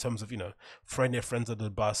 right, in terms of, you know, throwing their friends under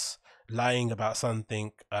the bus, lying about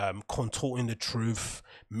something, contorting the truth,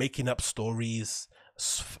 making up stories,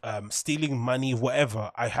 stealing money, whatever,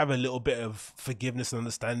 I have a little bit of forgiveness and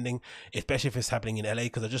understanding, especially if it's happening in LA,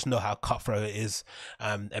 because I just know how cutthroat it is,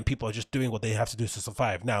 and people are just doing what they have to do to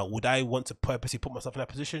survive. Now, would I want to purposely put myself in that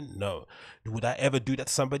position? No. Would I ever do that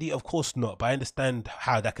to somebody? Of course not. But I understand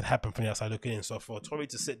how that could happen from the outside looking in. So for Tory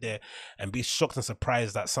to sit there and be shocked and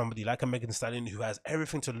surprised that somebody like a Megan Thee Stallion, who has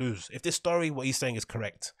everything to lose, if this story, what he's saying, is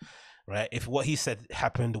correct, right? If what he said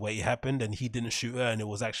happened the way it happened and he didn't shoot her, and it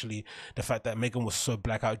was actually the fact that Megan was so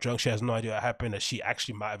blackout drunk, she has no idea what happened, that she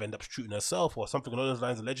actually might have ended up shooting herself or something along those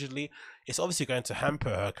lines, allegedly, it's obviously going to hamper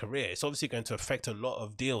her career. It's obviously going to affect a lot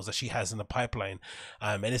of deals that she has in the pipeline.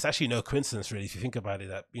 And it's actually no coincidence, really, if you think about it,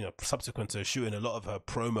 that, you know, subsequent to shooting, a lot of her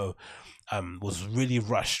promo was really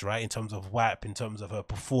rushed, right? In terms of WAP, in terms of her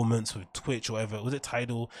performance with Twitch or whatever. Was it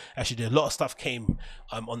Tidal? Actually, a lot of stuff came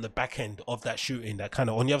on the back end of that shooting, that kind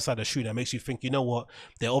of on the other side of the shooting, that makes you think, you know what,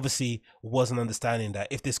 there obviously was an understanding that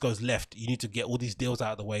if this goes left, you need to get all these deals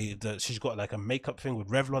out of the way. That she's got like a makeup thing with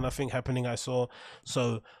Revlon, I think, happening, I saw.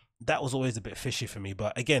 So that was always a bit fishy for me.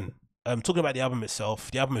 But again, talking about the album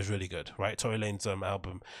itself, the album is really good, right? Tory Lanez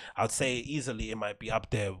album, I'd say easily it might be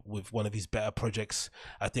up there with one of his better projects,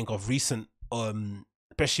 I think, of recent,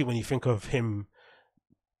 especially when you think of him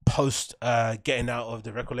post getting out of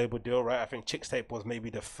the record label deal, right? I think Chicks Tape was maybe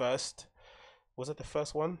the first. Was it the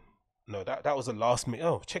first one? No, that was the last.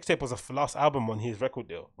 Chicks Tape was the last album on his record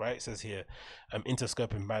deal, right? It says here,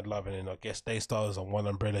 Interscope and Mad Love, and then I guess Daystar is on one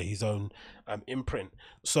umbrella, his own imprint.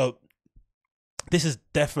 So this is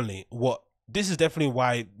definitely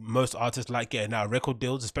why most artists like getting out record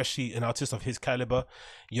deals, especially an artist of his caliber.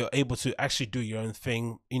 You're able to actually do your own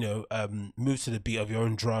thing, you know, move to the beat of your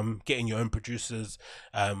own drum, getting your own producers,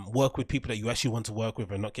 work with people that you actually want to work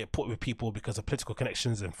with, and not get put with people because of political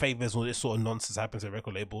connections and favors. All this sort of nonsense happens at a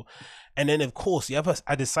record label. And then, of course, the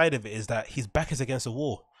other side of it is that his back is against the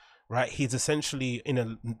wall, right? He's essentially in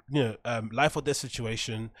a life or death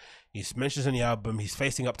situation. He mentions in the album he's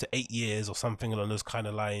facing up to 8 years or something along those kind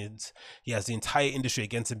of lines. He has the entire industry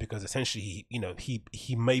against him because essentially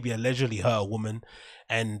he maybe allegedly hurt a woman,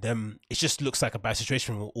 and it just looks like a bad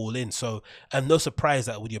situation from all in. So no surprise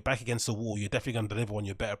that with your back against the wall, you're definitely going to deliver on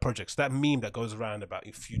your better projects. That meme that goes around about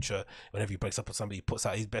your future whenever he breaks up with somebody, he puts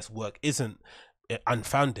out his best work, isn't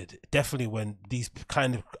unfounded. Definitely when these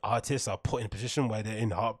kind of artists are put in a position where they're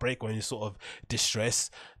in heartbreak or in sort of distress,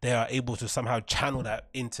 they are able to somehow channel that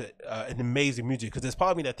into an amazing music. Because there's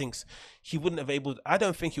part of me that thinks I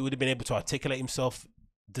don't think he would have been able to articulate himself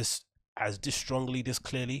this strongly, this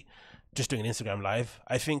clearly, just doing an Instagram live.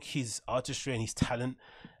 I think his artistry and his talent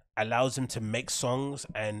allows him to make songs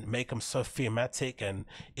and make them so thematic and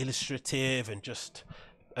illustrative and just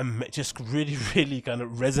really, really kind of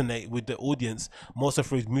resonate with the audience, more so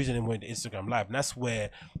through his music and with Instagram live. And that's where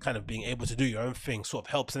kind of being able to do your own thing sort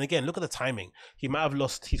of helps. And again, look at the timing. He might have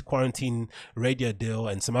lost his quarantine radio deal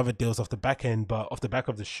and some other deals off the back end, but off the back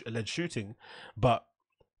of the alleged shooting. But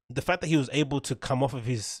the fact that he was able to come off of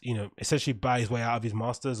his, essentially buy his way out of his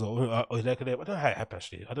masters or I don't know how it happened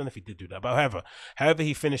actually. I don't know if he did do that, but however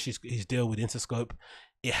he finished his deal with Interscope,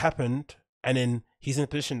 it happened. And then he's in a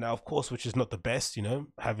position now, of course, which is not the best,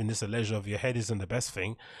 having this leisure of your head isn't the best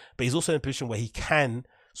thing, but he's also in a position where he can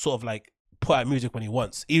sort of like put out music when he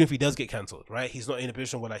wants, even if he does get cancelled, right? He's not in a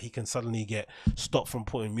position where like he can suddenly get stopped from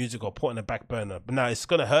putting music or put on a back burner. But now it's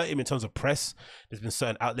going to hurt him in terms of press. There's been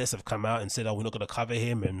certain outlets have come out and said, oh, we're not going to cover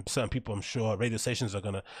him. And certain people, I'm sure, radio stations are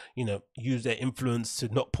going to, use their influence to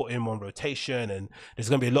not put him on rotation. And there's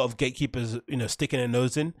going to be a lot of gatekeepers, sticking their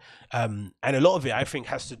nose in. And a lot of it, I think,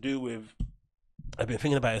 has to do with, I've been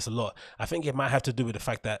thinking about this a lot. I think it might have to do with the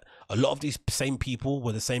fact that a lot of these same people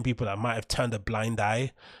were the same people that might have turned a blind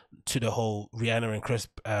eye to the whole Rihanna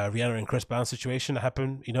and Chris Brown situation that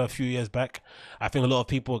happened, a few years back. I think a lot of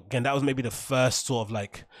people, again, that was maybe the first sort of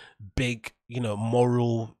like big,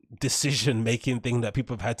 moral decision making thing that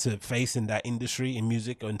people have had to face in that industry, in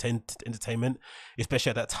music or entertainment, especially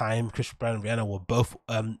at that time. Chris Brown and Rihanna were both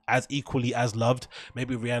as equally as loved,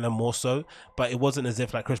 maybe Rihanna more so, but it wasn't as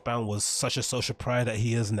if like Chris Brown was such a social pariah that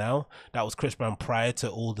he is now. That was Chris Brown prior to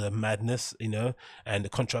all the madness, and the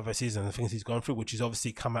controversies and the things he's gone through, which has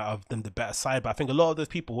obviously come out of them the better side. But I think a lot of those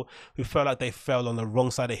people who felt like they fell on the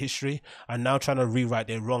wrong side of history are now trying to rewrite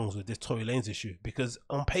their wrongs with this Tory Lanez issue, because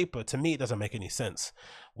on paper, to me, it doesn't make any sense.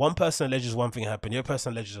 One person alleges one thing happened, the other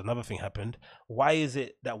person alleges another thing happened. Why is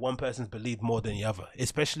it that one person's believed more than the other?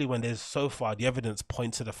 Especially when there's so far the evidence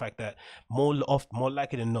points to the fact that more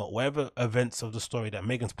likely than not, whatever events of the story that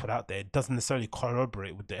Megan's put out there, it doesn't necessarily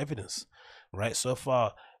corroborate with the evidence, right? So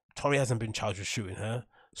far, Tory hasn't been charged with shooting her.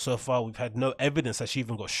 So far, we've had no evidence that she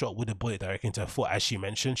even got shot with a bullet directly into her foot. As she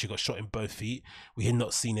mentioned, she got shot in both feet. We had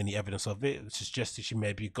not seen any evidence of it, which suggests that she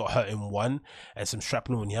maybe got hurt in one and some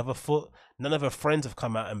shrapnel in the other foot. None of her friends have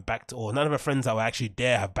come out and backed, or none of her friends that were actually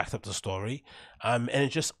there have backed up the story. And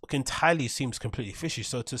it just entirely seems completely fishy.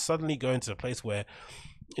 So to suddenly go into a place where,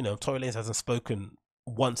 Tory Lanez hasn't spoken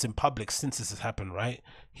once in public since this has happened, right?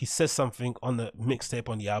 He says something on the mixtape,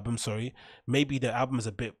 on the album, sorry. Maybe the album is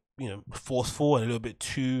a bit, forceful and a little bit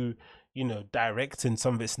too, direct in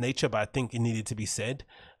some of its nature, but I think it needed to be said.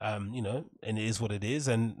 And it is what it is.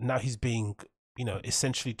 And now he's being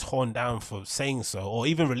essentially torn down for saying so, or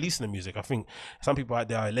even releasing the music. I think some people out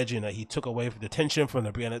there are alleging that he took away the attention from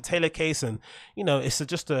the Breonna Taylor case, and it's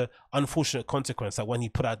just a unfortunate consequence that when he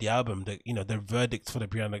put out the album, that the verdict for the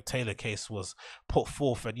Breonna Taylor case was put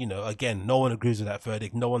forth, and again, no one agrees with that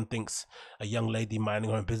verdict. No one thinks a young lady minding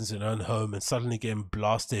her own business in her own home and suddenly getting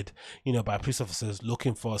blasted, by police officers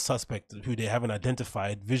looking for a suspect who they haven't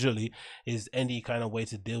identified visually is any kind of way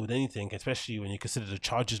to deal with anything, especially when you consider the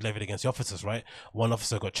charges levied against the officers, right? One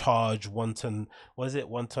officer got charged, wanton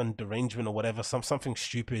derangement or whatever, something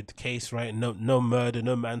stupid case, right? No murder,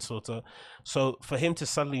 no manslaughter. So for him to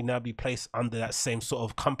suddenly now be placed under that same sort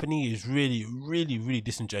of company is really, really, really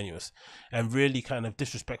disingenuous and really kind of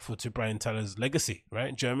disrespectful to Brian Tyler's legacy,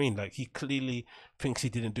 right? Do you know what I mean? Like, he clearly thinks he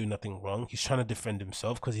didn't do nothing wrong. He's trying to defend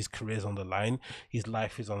himself because his career's on the line, his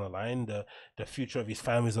life is on the line, the future of his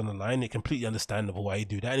family is on the line. It's completely understandable why he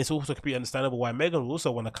do that, and it's also completely understandable why Megan will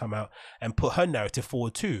also want to come out and put her narrative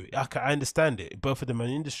forward too. I understand it. Both of them in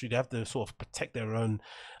the industry, they have to sort of protect their own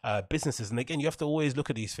businesses. And again, you have to always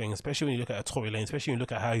look at these things, especially when you look at Tory Lanez, especially when you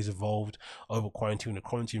look at how he's evolved over quarantine, the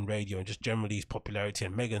quarantine radio, and just generally his popularity,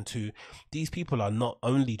 and Megan too. These people are not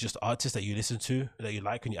only just artists that you listen to, that you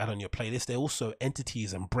like and you add on your playlist, they're also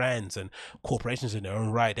entities and brands and corporations in their own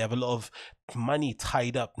right. They have a lot of money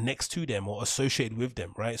tied up next to them or associated with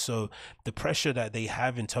them, right? So the pressure that they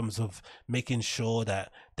have in terms of making sure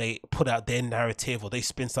that they put out their narrative or they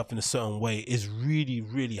spin stuff in a certain way is really,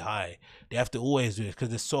 really high. They have to always do it because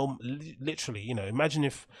there's so literally, imagine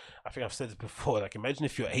if, I think I've said this before, like imagine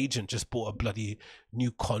if your agent just bought a bloody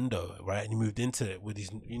new condo, right, and you moved into it with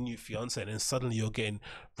his new fiance, and then suddenly you're getting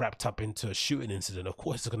wrapped up into a shooting incident. Of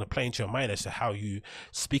course it's going to play into your mind as to how you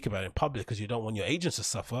speak about it in public, because you don't want your agents to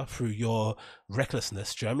suffer through your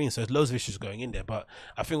recklessness. Do you know what I mean? So there's loads of issues going in there, but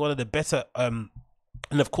I think one of the better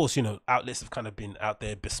and of course, outlets have kind of been out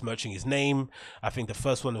there besmirching his name. I think the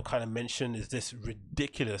first one to kind of mention is this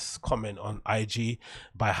ridiculous comment on IG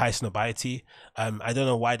by High Snobiety. I don't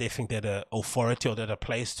know why they think they're the authority or they're the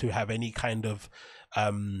place to have any kind of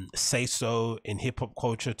say so in hip hop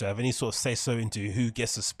culture, to have any sort of say so into who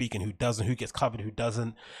gets to speak and who doesn't, who gets covered, who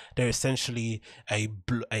doesn't. They're essentially a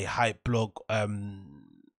hype blog, a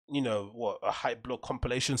hype blog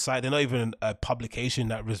compilation site. They're not even a publication in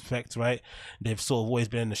that respect, right? They've sort of always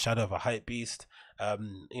been in the shadow of a hype beast.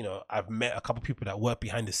 I've met a couple of people that work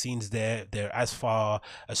behind the scenes there. They're as far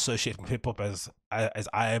associated with hip hop as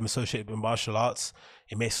I am associated with martial arts.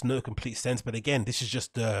 It makes no complete sense, but again, this is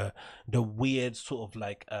just the weird sort of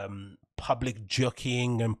like public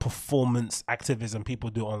jockeying and performance activism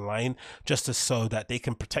people do online, just so that they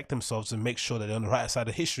can protect themselves and make sure that they're on the right side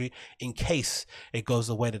of history in case it goes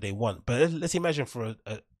the way that they want. But let's imagine for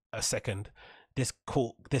a second this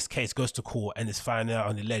case goes to court and it's found out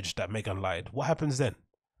on the alleged that Megan lied. What happens then?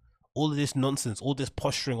 All of this nonsense, all this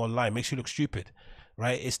posturing online makes you look stupid,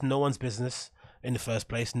 right? It's no one's business in the first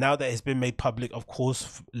place. Now that it's been made public, of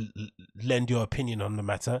course, lend your opinion on the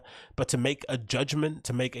matter, but to make a judgment,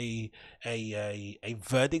 to make a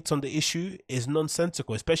verdict on the issue is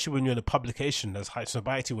nonsensical, especially when you're in a publication as High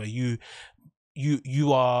Society, where you're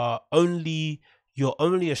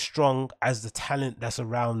only as strong as the talent that's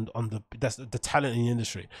around that's the talent in the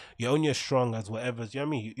industry. You're only as strong as whatever, you know what I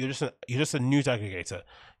mean? You're just a news aggregator.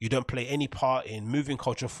 You don't play any part in moving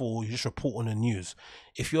culture forward. You just report on the news.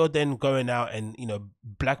 If you're then going out and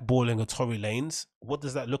blackballing a Tory Lanez, what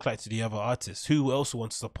does that look like to the other artists? Who else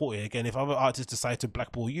wants to support it? Again, if other artists decide to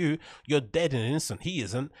blackball you, you're dead in an instant. He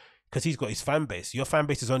isn't, because he's got his fan base. Your fan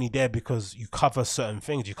base is only there because you cover certain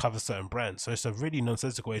things, you cover certain brands. So it's a really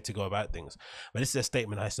nonsensical way to go about things. But this is a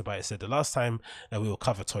statement Heisenberg said the last time that we will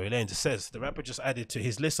cover Tory Lanez. It says, the rapper just added to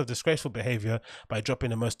his list of disgraceful behavior by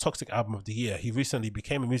dropping the most toxic album of the year. He recently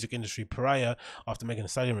became a music industry pariah after Megan Thee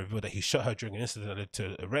Stallion revealed that he shot her during an incident that led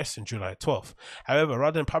to arrest in July 12th. However,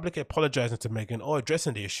 rather than publicly apologizing to Megan or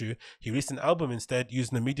addressing the issue, he released an album instead,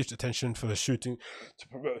 using the media's attention for the shooting to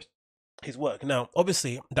promote his work. Now,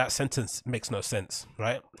 obviously, that sentence makes no sense,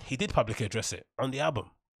 right? He did publicly address it on the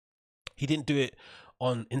album. He didn't do it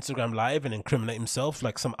on Instagram Live and incriminate himself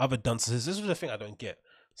like some other dunces. This is the thing I don't get.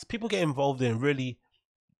 So people get involved in really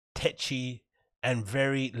tetchy and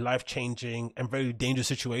very life-changing and very dangerous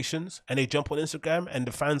situations, and they jump on Instagram, and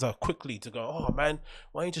the fans are quickly to go, oh man,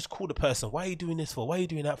 why don't you just call the person? Why are you doing this for? Why are you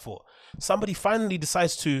doing that for? Somebody finally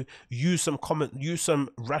decides to use some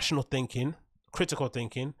rational thinking, critical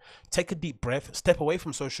thinking, take a deep breath, step away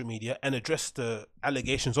from social media and address the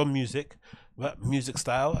allegations on music, right? Music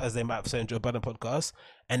style, as they might have said in Joe Budden podcast.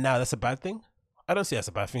 And now that's a bad thing? I don't see that's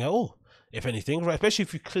a bad thing at all. if anything, right? Especially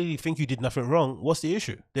if you clearly think you did nothing wrong, what's the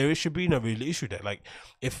issue? There should be no real issue there. Like,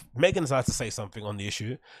 if Megan's allowed to say something on the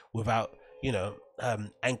issue without,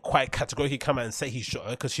 and quite categorically come out and say he shot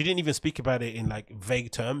her, because she didn't even speak about it in like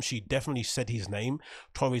vague terms. She definitely said his name.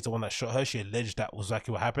 Tory's the one that shot her. She alleged that was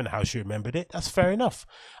exactly what happened, how she remembered it. That's fair enough.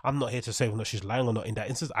 I'm not here to say whether she's lying or not in that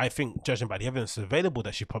instance. I think, judging by the evidence available,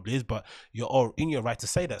 that she probably is, but you're all in your right to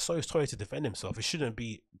say that. So is Tory to defend himself. It shouldn't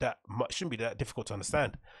be that much, shouldn't be that difficult to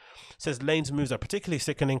understand. Says Lanez' moves are particularly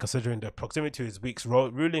sickening considering the proximity to his week's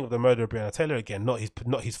ruling of the murder of Breonna Taylor. Again, not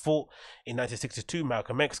his fault. In 1962,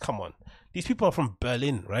 Malcolm X. Come on, these people are from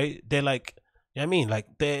Berlin, right? They're like, you know what I mean? Like,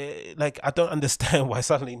 they're like, I don't understand why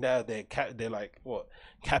suddenly now they're like, what,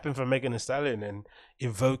 capping for Megan Thee Stallion and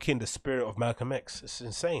evoking the spirit of Malcolm X. It's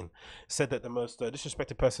insane. Said that the most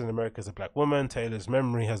disrespected person in America is a black woman. Taylor's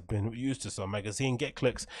memory has been used to sell magazine, get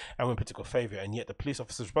clicks, and win political favor, and yet the police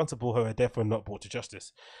officers responsible who are therefore not brought to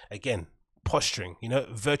justice. Again, posturing,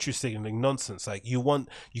 virtue signaling nonsense. Like, you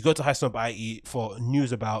go to High Snob IE for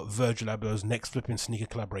news about Virgil Abloh's next flipping sneaker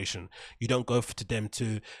collaboration. You don't go to them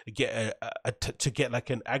to get to get like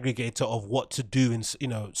an aggregator of what to do in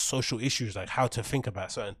social issues, like how to think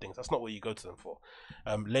about certain things. That's not what you go to them for.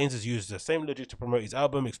 Lanez has used the same logic to promote his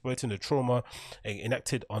album, exploiting the trauma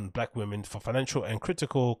enacted on black women for financial and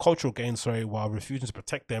cultural gain, while refusing to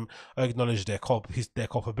protect them or acknowledge their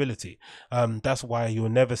culpability. That's why you'll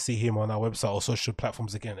never see him on our website or social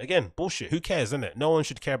platforms again. Bullshit. Who cares, isn't it? No one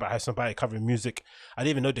should care about how somebody covering music. I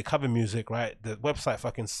didn't even know they cover music, right? The website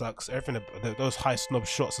fucking sucks. Everything, those High Snob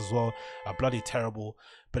shots as well are bloody terrible.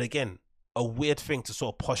 But again, a weird thing to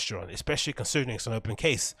sort of posture on, especially considering it's an open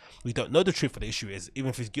case. We don't know the truth of the issue is, even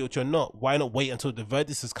if he's guilty or not. Why not wait until the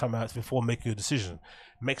verdict has come out before making a decision?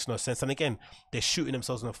 Makes no sense. And again, they're shooting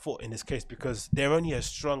themselves in the foot in this case, because they're only as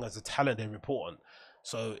strong as the talent they report on.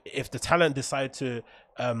 So if the talent decide to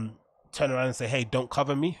turn around and say, hey, don't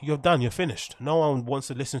cover me, you're done, you're finished. No one wants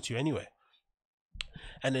to listen to you anyway.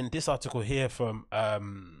 And then this article here from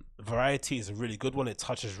Variety is a really good one. It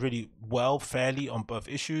touches really well, fairly on both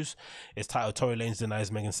issues. It's titled Tory Lanez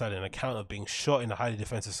denies Megan Thee Stallion an account of being shot in a highly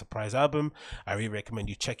defensive surprise album. I really recommend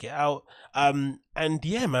you check it out. And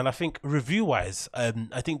yeah, man, I think review wise,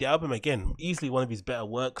 I think the album, again, easily one of his better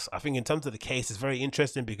works. I think in terms of the case, it's very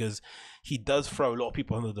interesting because he does throw a lot of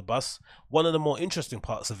people under the bus. One of the more interesting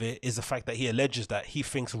parts of it is the fact that he alleges that he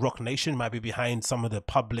thinks Rock Nation might be behind some of the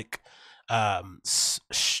public the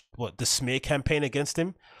smear campaign against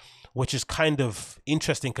him, which is kind of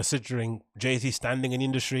interesting considering Jay-Z standing in the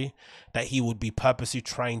industry, that he would be purposely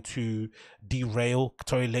trying to derail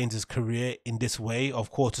Tory Lanez's career in this way, of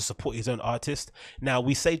course, to support his own artist. Now,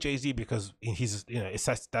 we say Jay-Z because he's,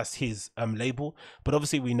 that's his label, but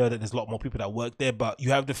obviously we know that there's a lot more people that work there. But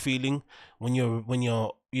you have the feeling when you're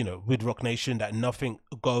with Rock Nation that nothing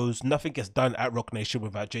gets done at Rock Nation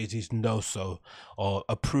without Jay-Z's no-so or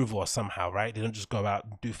approval or somehow, right? They don't just go out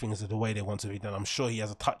and do things the way they want to be done. I'm sure he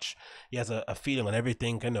has a touch, he has a feeling on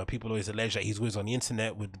everything. People always allege that he's always on the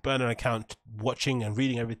internet with the burner account, watching and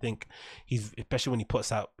reading everything. He's, especially when he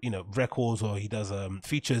puts out, records or he does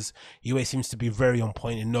features, he always seems to be very on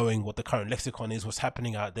point in knowing what the current lexicon is, what's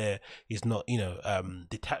happening out there. He's not,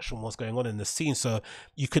 detached from what's going on in the scene. So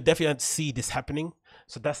you could definitely see this happening.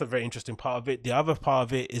 So that's a very interesting part of it. The other part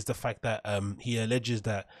of it is the fact that he alleges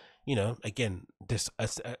that, again, this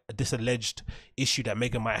alleged issue that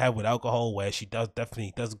Megan might have with alcohol, where she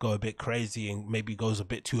definitely does go a bit crazy and maybe goes a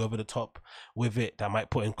bit too over the top with it, that might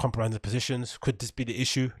put in compromising positions. Could this be the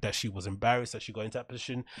issue, that she was embarrassed that she got into that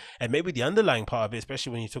position? And maybe the underlying part of it,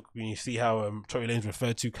 especially when you see how Tory Lanez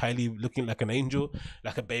referred to Kylie looking like an angel,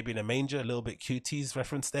 like a baby in a manger, a little bit cuties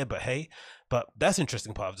reference there, but hey. But that's an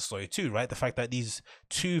interesting part of the story too, right? The fact that these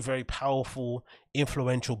two very powerful,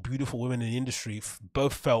 influential, beautiful women in the industry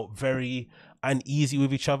both felt very uneasy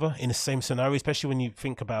with each other in the same scenario, especially when you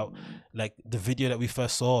think about like the video that we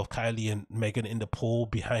first saw of Kylie and Megan in the pool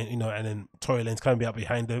behind, and then Tory Lanez coming up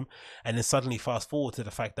behind them, and then suddenly fast forward to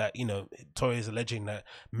the fact that, Tory is alleging that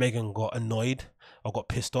Megan got annoyed or got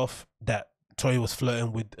pissed off that Tory was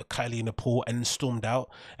flirting with Kylie in the pool and stormed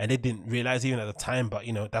out, and they didn't realize even at the time, but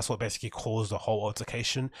that's what basically caused the whole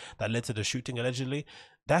altercation that led to the shooting allegedly.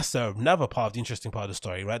 That's another part of the interesting part of the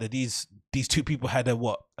story, right? That these two people had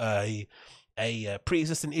a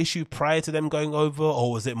pre-existing issue prior to them going over,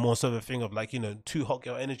 or was it more so a thing of like, two hot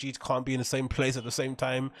girl energies can't be in the same place at the same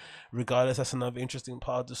time? Regardless, that's another interesting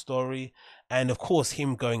part of the story. And of course,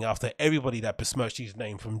 him going after everybody that besmirched his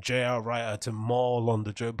name, from J.R. Writer to Maul on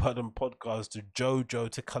the Joe Budden podcast to JoJo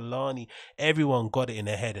to Kalani, everyone got it in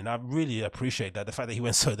their head. And I really appreciate that, the fact that he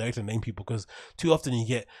went so direct to name people, because too often you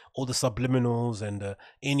get all the subliminals and the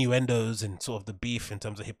innuendos and sort of the beef in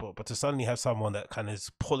terms of hip hop. But to suddenly have someone that kind of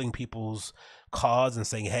is pulling people's cards and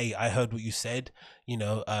saying, hey, I heard what you said,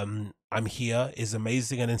 I'm here, is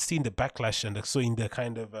amazing. And then seeing the backlash and seeing the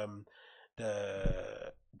kind of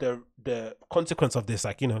the consequence of this,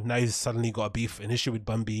 like, now he's suddenly got a beef, an issue with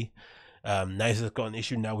Bun B. Now he's got an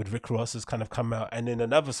issue now with Rick Ross has kind of come out, and then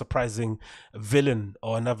another surprising villain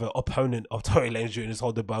or another opponent of Tory Lanez during this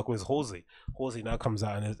whole debacle is Halsey. Halsey now comes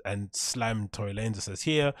out and slammed Tory Lanez. It says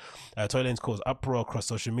here, Tory Lanez caused uproar across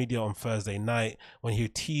social media on Thursday night when he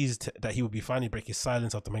teased that he would be finally break his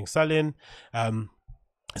silence after making Stallion.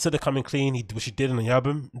 Instead of coming clean, which he did on the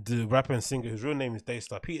album, the rapper and singer whose real name is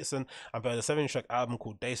Daystar Peterson unveiled a 7-track album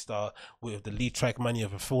called Daystar with the lead track Money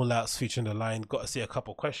Over Fallouts featuring the line, got to see a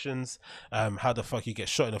couple questions, how the fuck you get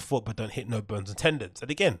shot in the foot but don't hit no bones and tendons. And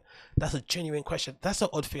again, that's a genuine question. That's the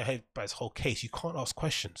odd thing I hate about his whole case. You can't ask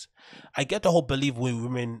questions. I get the whole believe with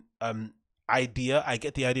women idea. I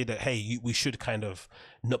get the idea that, hey, we should kind of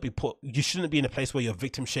not be you shouldn't be in a place where you're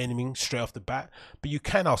victim shaming straight off the bat, but you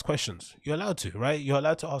can ask questions. You're allowed to, right? You're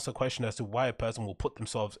allowed to ask a question as to why a person will put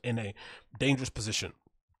themselves in a dangerous position.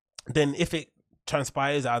 Then if it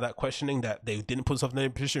transpires out of that questioning that they didn't put themselves in a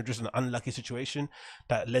position, just an unlucky situation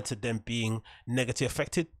that led to them being negatively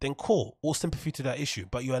affected, then cool, all sympathy to that issue.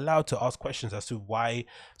 But you're allowed to ask questions as to why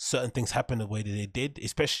certain things happen the way that they did,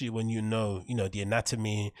 especially when you know the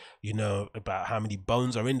anatomy, about how many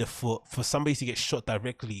bones are in the foot. For somebody to get shot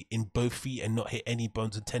directly in both feet and not hit any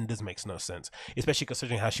bones and tendons makes no sense, especially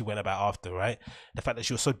considering how she went about after, right? The fact that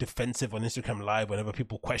she was so defensive on Instagram Live whenever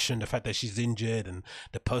people questioned the fact that she's injured, and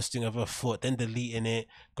the posting of her foot, then deleting it,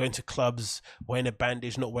 going to clubs, wearing a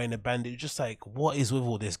bandage, not wearing a bandage, just like, what is with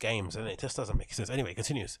all these games? And it just doesn't make sense. Anyway, it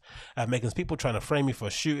continues. Megan's people trying to frame me for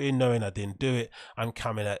a shooting, knowing I didn't do it. I'm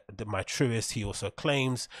coming at my truest, he also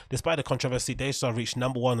claims. Despite the controversy, Daystar reached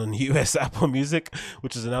 #1 on US Apple Music,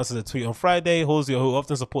 which was announced in a tweet on Friday. Halsey, who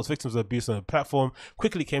often supports victims of abuse on the platform,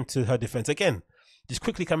 quickly came to her defense. Again, just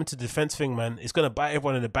quickly coming to the defense thing, man, it's going to bite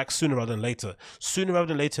everyone in the back sooner rather than later. Sooner rather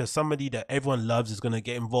than later, somebody that everyone loves is going to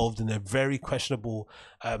get involved in a very questionable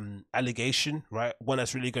allegation, right? One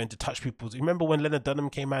that's really going to touch people. Remember when Lena Dunham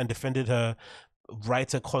came out and defended her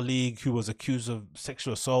writer colleague who was accused of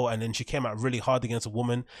sexual assault, and then she came out really hard against a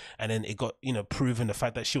woman, and then it got proven the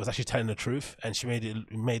fact that she was actually telling the truth, and she made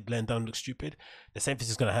Lena Dunham look stupid. The same thing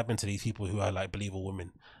is going to happen to these people who are like believable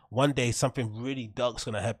women. One day something really dark's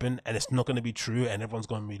going to happen, and it's not going to be true, and everyone's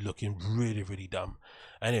going to be looking really, really dumb.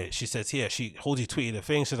 Anyway, she says here, Halsey tweeted a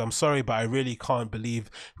thing, says, I'm sorry, but I really can't believe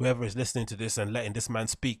whoever is listening to this and letting this man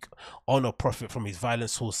speak on or profit from his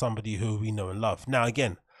violence towards somebody who we know and love. Now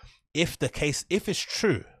again, if it's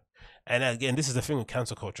true, and again, this is the thing with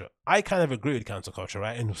cancel culture, I kind of agree with cancel culture,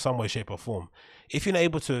 right, in some way, shape or form. If you're not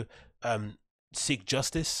able to seek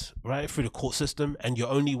justice, right, through the court system, and your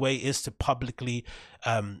only way is to publicly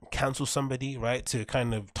cancel somebody, right, to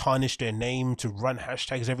kind of tarnish their name, to run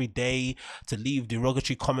hashtags every day, to leave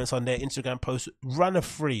derogatory comments on their Instagram posts, run a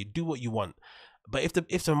free, do what you want. But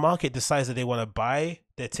if the market decides that they want to buy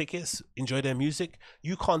their tickets, enjoy their music,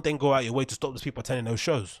 you can't then go out your way to stop those people attending those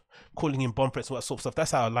shows, calling in bomb threats, all that sort of stuff.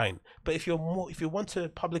 That's out of line. But if you want to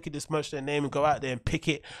publicly besmirch their name and go out there and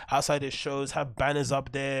picket outside their shows, have banners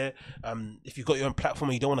up there, if you've got your own platform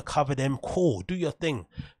and you don't want to cover them, cool, do your thing.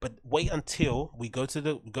 But wait until we go to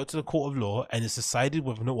the court of law and it's decided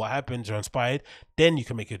whether or not what happened transpired, then you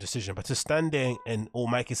can make your decision. But to stand there and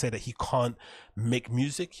Almighty say that he can't make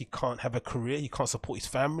music, he can't have a career, he can't support his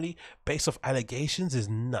family based off allegations is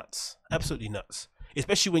nuts, absolutely nuts.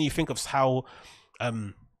 Especially when you think of how up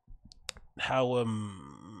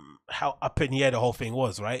in the air the whole thing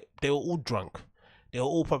was, right? They were all drunk, they were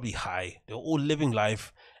all probably high, they were all living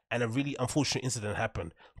life, and a really unfortunate incident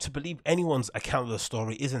happened. To believe anyone's account of the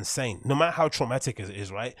story is insane, no matter how traumatic it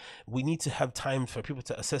is, right? We need to have time for people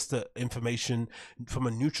to assess the information from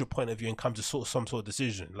a neutral point of view and come to some sort of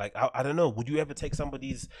decision. Like, I don't know, would you ever take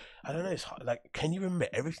somebody's, I don't know, it's hard, like, can you remember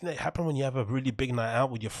everything that happened when you have a really big night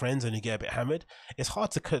out with your friends and you get a bit hammered? It's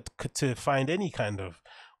hard to find any kind of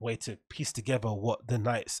way to piece together what the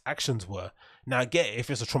night's actions were. Now, I get it, if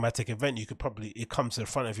it's a traumatic event, it comes to the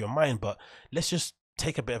front of your mind, but let's just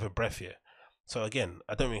take a bit of a breath here. So again,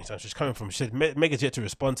 I don't really understand. She's coming from. She said Mega's yet to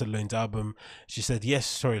respond to Lane's album. She said, "Yes,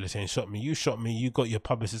 sorry, Lane shot me. You shot me. You got your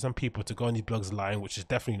publicists and people to go on these blogs lying, which is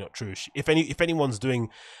definitely not true. If anyone's doing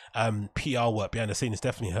PR work behind the scene, it's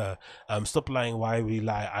definitely her. Stop lying. Why we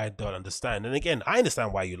lie? I don't understand. And again, I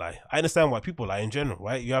understand why you lie. I understand why people lie in general,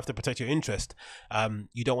 right? You have to protect your interest.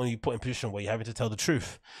 You don't want to be put in a position where you're having to tell the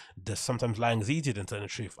truth. Sometimes lying is easier than telling the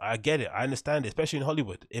truth. I get it. I understand it, especially in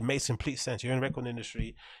Hollywood. It makes complete sense. You're in the record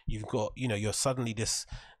industry. You've got, you're suddenly this,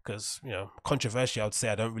 because controversially, I would say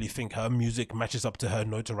I don't really think her music matches up to her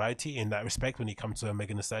notoriety in that respect when it comes to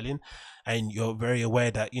Megan Thee Stallion. And you're very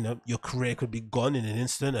aware that your career could be gone in an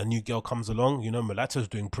instant. A new girl comes along. Mulatto's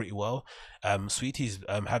doing pretty well. Sweetie's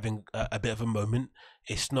having a bit of a moment.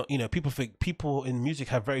 It's not, people think people in music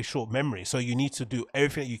have very short memory, so you need to do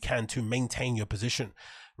everything that you can to maintain your position,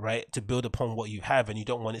 right, to build upon what you have, and you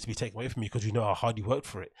don't want it to be taken away from you because you know how hard you worked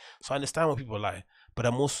for it. So I understand when people lie, but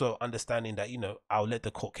I'm also understanding that I'll let the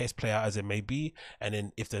court case play out as it may be, and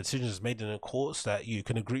then if the decision is made in the courts that you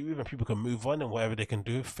can agree with and people can move on and whatever they can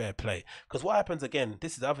do, fair play. Because what happens, again,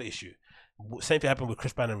 this is the other issue. Same thing happened with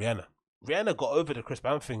Chris Brown and Rihanna got over the Chris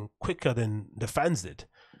Brown thing quicker than the fans did,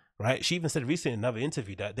 right? She even said recently in another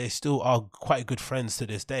interview that they still are quite good friends to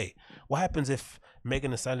this day. What happens if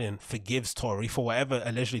Megan Thee Stallion forgives Tory for whatever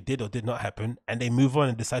allegedly did or did not happen, and they move on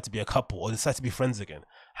and decide to be a couple or decide to be friends again?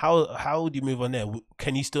 How do you move on there?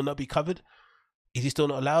 Can you still not be covered? Is he still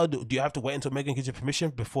not allowed? Do you have to wait until Megan gives you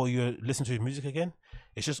permission before you listen to his music again?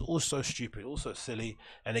 It's just all so stupid, all so silly,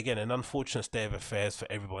 and again, an unfortunate state of affairs for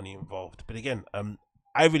everybody involved. But again,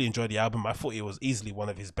 I really enjoyed the album. I thought it was easily one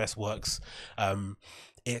of his best works.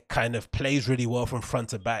 It kind of plays really well from front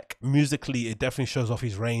to back. Musically, it definitely shows off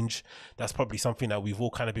his range. That's probably something that we've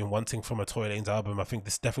all kind of been wanting from a Tory Lanez album. I think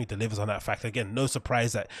this definitely delivers on that fact. Again, no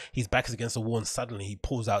surprise that his back is against the wall and suddenly he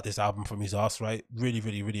pulls out this album from his ass, right? Really,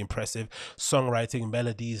 really, really impressive. Songwriting,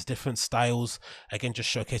 melodies, different styles. Again, just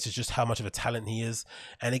showcases just how much of a talent he is.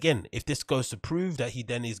 And again, if this goes to prove that he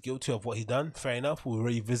then is guilty of what he done, fair enough. We'll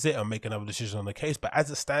revisit and make another decision on the case. But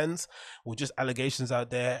as it stands, with just allegations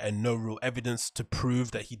out there and no real evidence to prove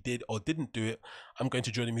that he did or didn't do it, I'm going to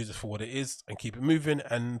enjoy the music for what it is and keep it moving.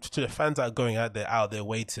 And to the fans that are going out their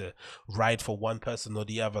way to ride for one person or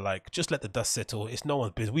the other, like, just let the dust settle. It's no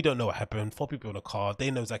one's business. We don't know what happened. 4 people in a car,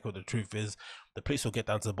 they know exactly what the truth is. The police will get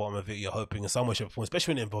down to the bottom of it, you're hoping, in some way, shape, or form,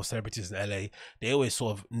 especially when it involves celebrities in LA. They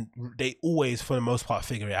always for the most part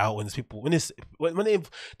figure it out when there's people, that's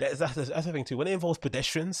the thing too, when it involves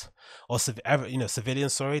pedestrians or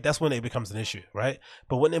civilians, that's when it becomes an issue, right?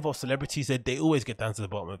 But when it involves celebrities, they always get down to the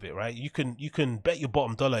bottom of it, right? You can bet your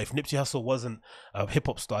bottom dollar if Nipsey Hussle wasn't a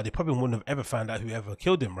hip-hop star, they probably wouldn't have ever found out whoever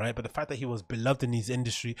killed him, right? But the fact that he was beloved in his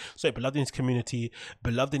industry, beloved in his community,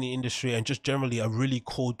 beloved in the industry, and just generally a really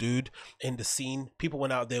cool dude in the scene, people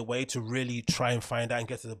went out their way to really try and find out and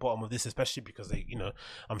get to the bottom of this, especially because they,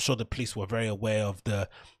 I'm sure the police were very aware of the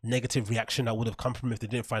negative reaction that would have come from if they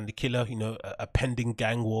didn't find the killer, a pending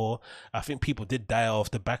gang war. I think people did die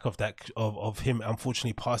off the back of that, of him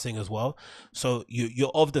unfortunately passing as well. So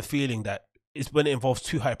you're of the feeling that it's when it involves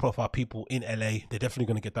 2 high-profile people in LA, they're definitely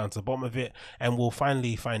going to get down to the bottom of it, and we'll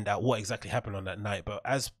finally find out what exactly happened on that night. But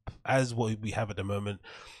as what we have at the moment,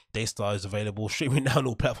 Daystar is available, streaming now on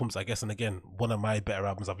all platforms, I guess. And again, one of my better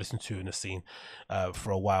albums I've listened to in the scene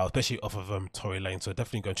for a while, especially off of Tory Lanez. So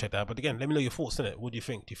definitely go and check that out. But again, let me know your thoughts on it. What do you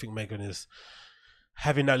think? Do you think Megan is,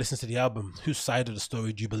 having now listened to the album, whose side of the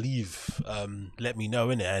story do you believe? Let me know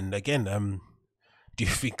in it. And again, do you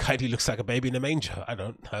think Kylie looks like a baby in a manger? I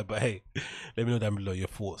don't know, but hey, let me know down below your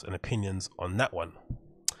thoughts and opinions on that one.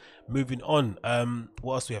 Moving on,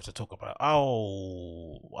 what else do we have to talk about?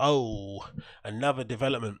 Another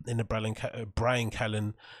development in the Brian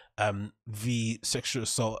Callen v sexual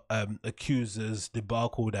assault accusers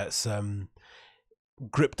debacle that's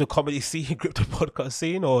gripped the comedy scene, gripped the podcast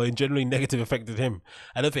scene, or in generally negative affected him.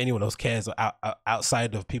 I don't think anyone else cares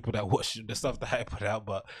outside of people that watch the stuff that I put out,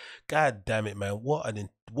 but god damn it, man, what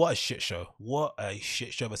a shit show. What a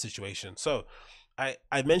shit show of a situation. So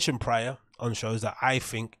I mentioned prior on shows that I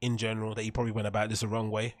think in general that he probably went about this the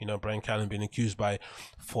wrong way. Brian Callen being accused by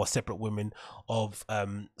 4 separate women of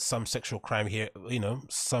some sexual crime here,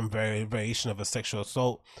 some variation of a sexual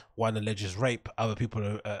assault. One alleges rape, other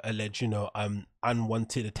people allege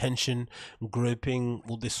unwanted attention, groping,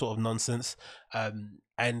 all this sort of nonsense,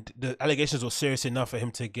 and the allegations were serious enough for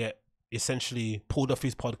him to get essentially pulled off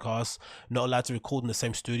his podcast, not allowed to record in the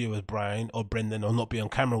same studio as Brian or Brendan, or not be on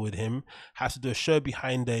camera with him, has to do a show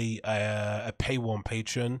behind a paywall on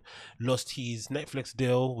Patreon, lost his Netflix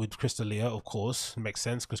deal with Crystalia, of course, makes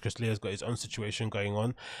sense because Crystalia's got his own situation going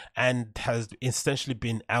on, and has essentially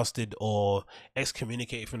been ousted or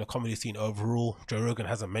excommunicated from the comedy scene overall. Joe Rogan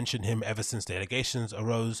hasn't mentioned him ever since the allegations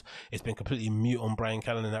arose. It's been completely mute on Brian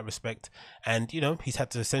Callen in that respect, and you know, he's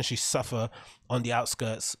had to essentially suffer on the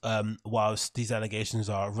outskirts whilst these allegations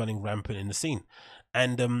are running rampant in the scene.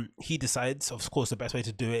 And he decides, of course, the best way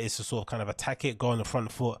to do it is to sort of kind of attack it, go on the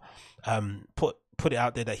front foot, put it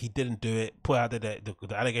out there that he didn't do it, put out there that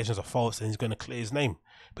the allegations are false, and he's going to clear his name.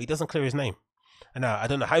 But he doesn't clear his name. And now I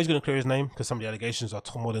don't know how he's going to clear his name, because some of the allegations are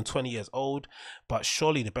more than 20 years old. But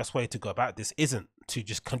surely the best way to go about this isn't to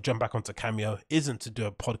just jump back onto Cameo, isn't to do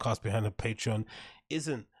a podcast behind a Patreon,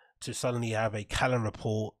 isn't to suddenly have a Callen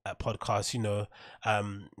Report podcast, you know,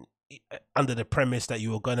 under the premise that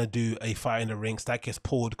you were going to do a Fire in the Rinks that gets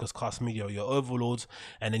pulled because Cast Media are your overlords,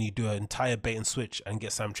 and then you do an entire bait and switch and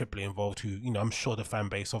get Sam Tripoli involved, who, you know, I'm sure the fan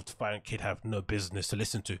base of the Fire Kid have no business to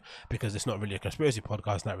listen to, because it's not really a conspiracy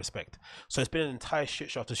podcast in that respect. So it's been an entire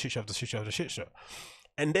shit show after shit show after shit show after shit show.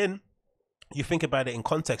 And then you think about it in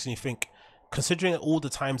context and you think, considering all the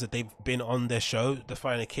times that they've been on their show, The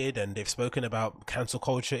Fire Kid, and they've spoken about cancel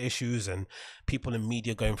culture issues and people in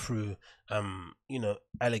media going through, you know,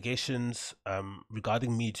 allegations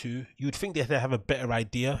regarding Me Too, you would think that they have a better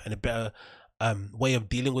idea and a better way of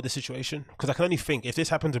dealing with the situation. Because I can only think, if this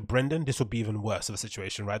happened to Brendan, this would be even worse of a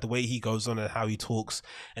situation, right? The way he goes on and how he talks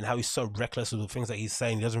and how he's so reckless with the things that he's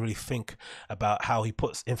saying. He doesn't really think about how he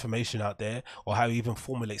puts information out there or how he even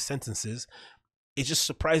formulates sentences. It's just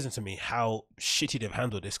surprising to me how shitty they've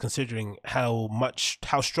handled this, considering how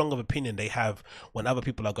strong of opinion they have when other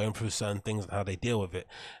people are going through certain things and how they deal with it.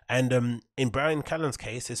 And in Brian Callen's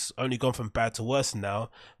case, it's only gone from bad to worse now,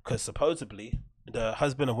 because supposedly the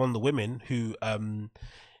husband of one of the women who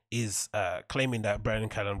is claiming that Brian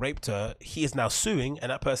Callen raped her, he is now suing,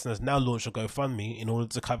 and that person has now launched a GoFundMe in order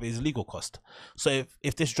to cover his legal cost. So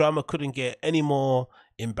if this drama couldn't get any more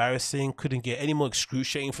embarrassing, couldn't get any more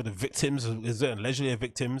excruciating for the victims, allegedly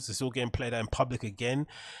victims, it's all getting played out in public again.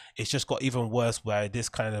 It's just got even worse by this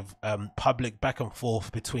kind of public back and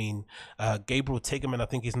forth between Gabriel Tigerman, I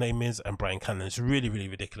think his name is, and Brian Callen. It's a really, really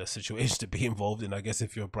ridiculous situation to be involved in, I guess,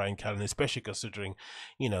 if you're Brian Callen, especially considering,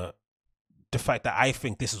 you know, the fact that I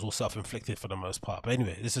think this is all self-inflicted for the most part. But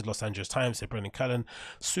anyway, this is Los Angeles Times. So Brian Callen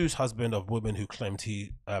sues husband of woman who claimed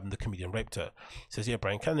the comedian raped her. It says, yeah,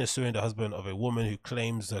 Brian Callen is suing the husband of a woman who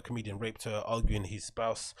claims the comedian raped her, arguing her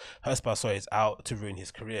spouse is out to ruin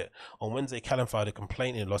his career. On Wednesday, Callen filed a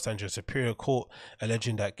complaint in Los Angeles Superior Court,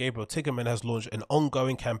 alleging that Gabriel Tigerman has launched an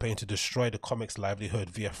ongoing campaign to destroy the comic's livelihood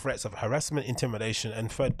via threats of harassment, intimidation,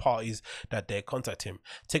 and third parties that dare contact him.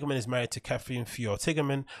 Tigerman is married to Kathleen Fior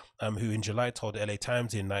Tigerman, who in July told the LA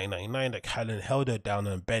Times in 1999 that Callen held her down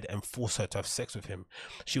in bed and forced her to have sex with him.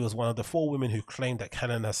 She was one of the 4 women who claimed that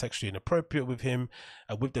Callen was sexually inappropriate with them,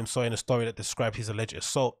 in a story that described his alleged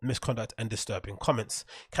assault, misconduct, and disturbing comments.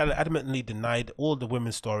 Callen adamantly denied all the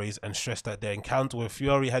women's stories and stressed that their encounter with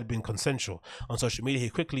Fiore had been consensual. On social media, he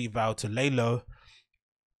quickly vowed to lay low,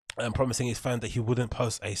 promising his fans that he wouldn't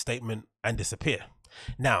post a statement and disappear.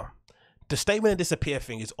 Now, the statement and disappear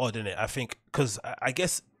thing is odd, isn't it? I think, because I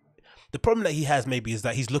guess the problem that he has maybe is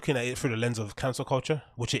that he's looking at it through the lens of cancel culture,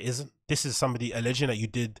 which it isn't. This is somebody alleging that you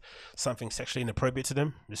did something sexually inappropriate to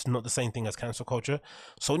them. It's not the same thing as cancel culture.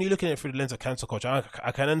 So when you're looking at it through the lens of cancel culture,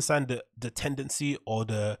 I can understand the tendency or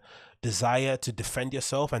the desire to defend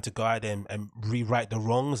yourself and to go out there and rewrite the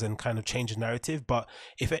wrongs and kind of change the narrative. But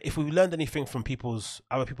if we learned anything from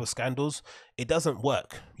other people's scandals, it doesn't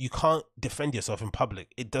work. You can't defend yourself in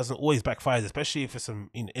public. It doesn't always backfire, especially if it's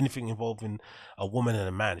anything involving a woman and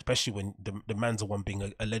a man, especially when the man's the one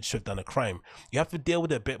being alleged to have done a crime. You have to deal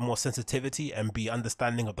with it a bit more sensitivity and be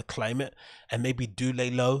understanding of the climate, and maybe do lay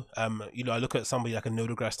low. You know, I look at somebody like a Neil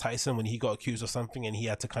deGrasse Tyson when he got accused of something and he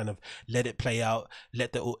had to kind of let it play out,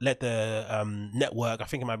 let the network, I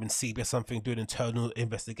think it might have been CBS something, do an internal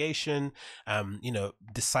investigation, you know,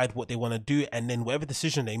 decide what they want to do, and then whatever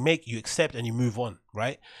decision they make, you accept and you move on,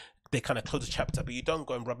 right? They kind of close the chapter, but you don't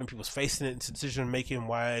go and rubbing people's face in it decision making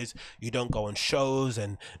wise. You don't go on shows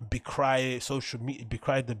and decry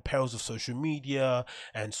the perils of social media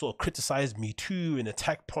and sort of criticize Me Too and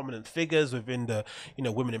attack prominent figures within the, you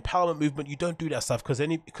know, women empowerment movement. You don't do that stuff because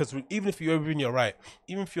even if you're in your right,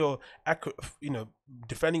 even if you're accurate, you know,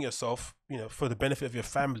 defending yourself, for the benefit of your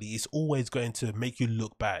family is always going to make you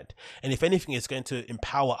look bad. And if anything, it's going to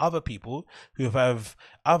empower other people who have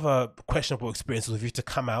other questionable experiences with you to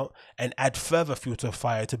come out and add further fuel to a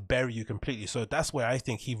fire to bury you completely. So that's where I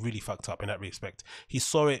think he really fucked up in that respect. He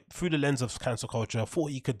saw it through the lens of cancel culture,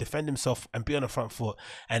 thought he could defend himself and be on the front foot,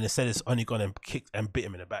 and instead it's only gone and kicked and bit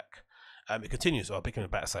him in the back. It continues, or picking the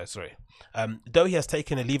backside, sorry. Though he has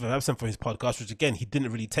taken a leave of absence for his podcast, which again, he didn't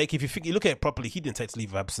really take. If you look at it properly, he didn't take the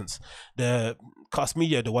leave of absence. The cast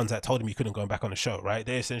media are the ones that told him he couldn't go back on the show, right?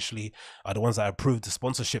 They essentially are the ones that approved the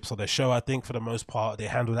sponsorships of their show, I think, for the most part. They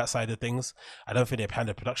handle that side of things. I don't think they've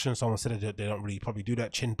handled production. Someone said that they don't really probably do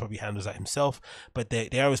that. Chin probably handles that himself. But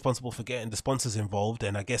they are responsible for getting the sponsors involved.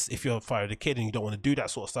 And I guess if you're Fired a Kid and you don't want to do that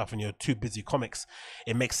sort of stuff and you're too busy comics,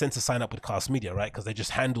 it makes sense to sign up with cast media, right? Because they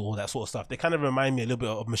just handle all that sort of stuff. They kind of remind me a little bit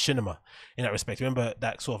of Machinima in that respect. Remember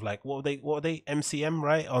that sort of like, what were they MCM,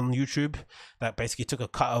 right, on YouTube, that basically took a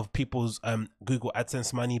cut of people's Google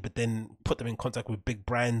AdSense money but then put them in contact with big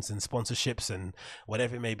brands and sponsorships and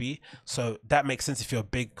whatever it may be. So that makes sense if you're a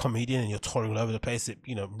big comedian and you're touring all over the place.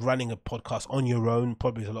 Running a podcast on your own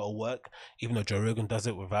probably is a lot of work, even though Joe Rogan does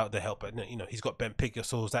it without the help. But he's got Ben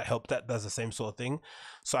Pickersouls that help, that does the same sort of thing.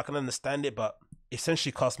 So I can understand it, but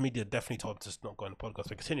essentially cast media definitely told him to not go on the podcast.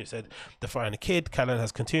 They continued, said the Firing a Kid, Callan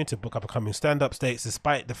has continued to book up upcoming stand-up dates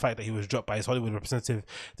despite the fact that he was dropped by his Hollywood representative,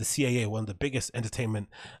 the CAA, one of the biggest entertainment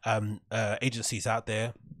agencies out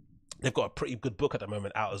there. They've got a pretty good book at the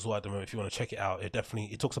moment out as well. At the moment, if you want to check it out, it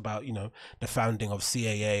talks about the founding of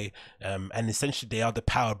CAA, and essentially they are the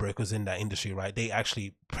power brokers in that industry, right? They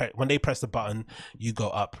actually when they press the button, you go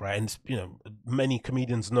up, right? And many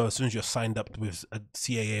comedians know as soon as you're signed up with a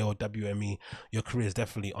CAA or WME, your career is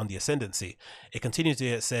definitely on the ascendancy. It continues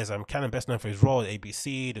here. It says, Callan, best known for his role at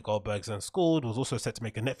ABC, The Goldbergs Unschooled, was also set to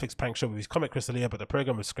make a Netflix prank show with his comic Chris D'Elia, but the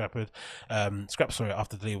program was scrapped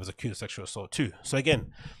after D'Elia was accused of sexual assault too. So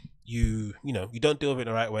again, you don't deal with it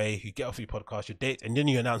the right way. You get off your podcast, your date, and then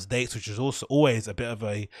you announce dates, which is also always a bit of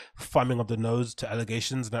a thumbing of the nose to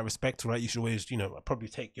allegations in that respect, right? You should always probably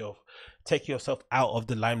take yourself out of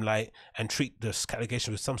the limelight and treat this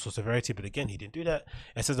allegation with some sort of severity. But again, he didn't do that.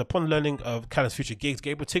 It says, upon learning of Callan's future gigs,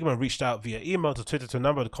 Gabriel Tigman reached out via email to Twitter to a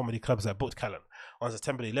number of the comedy clubs that booked Callan. On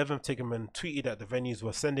September 11th, Tigman tweeted that the venues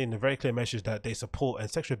were sending a very clear message that they support and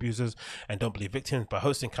sexual abusers and don't believe victims. By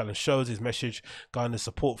hosting Callan's shows, his message garnered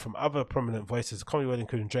support from other prominent voices, comedy world,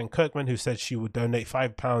 including Jen Kirkman, who said she would donate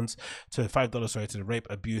 $5 to the Rape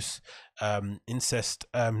Abuse Incest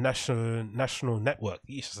National Network.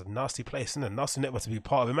 It's just a nasty place, isn't it? A nasty network to be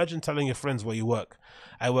part of. Imagine telling your friends where you work.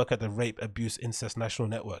 I work at the Rape Abuse Incest National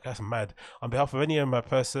Network. That's mad. On behalf of any of my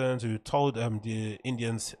persons who told the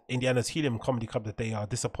Indiana's Helium Comedy Club that they are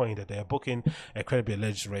disappointed that they are booking a credibly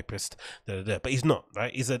alleged rapist, but he's not,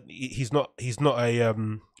 right? He's not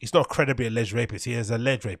a credibly alleged rapist. He is a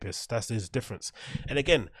alleged rapist. That's his difference. And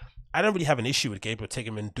again, I don't really have an issue with Gabriel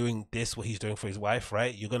Tigman doing this, what he's doing for his wife,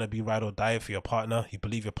 right? You're going to be ride or die for your partner. You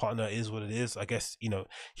believe your partner is what it is. I guess,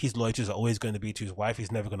 his loyalties are always going to be to his wife.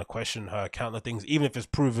 He's never going to question her account of things. Even if it's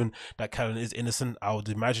proven that Callan is innocent, I would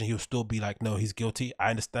imagine he'll still be like, no, he's guilty. I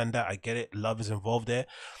understand that. I get it. Love is involved there.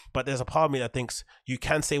 But there's a part of me that thinks you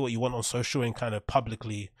can say what you want on social and kind of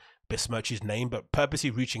publicly besmirch his name, but purposely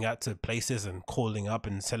reaching out to places and calling up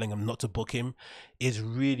and telling them not to book him is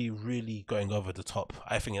really, really going over the top.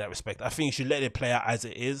 I think in that respect, I think you should let it play out as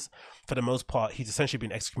it is. For the most part, he's essentially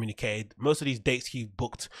been excommunicated. Most of these dates he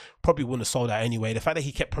booked probably wouldn't have sold out anyway. The fact that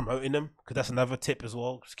he kept promoting them, because that's another tip as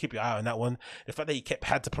well, just keep your eye on that one. The fact that he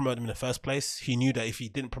had to promote them in the first place, he knew that if he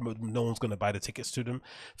didn't promote them, no one's going to buy the tickets to them.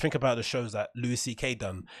 Think about the shows that Louis C.K.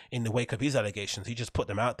 done in the wake of his allegations. He just put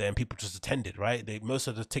them out there and people just attended, right? Most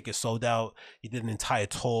of the tickets sold out. He did an entire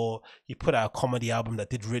tour. He put out a comedy album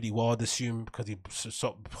that did really well, I'd assume, because he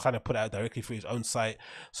kind of put it out directly through his own site.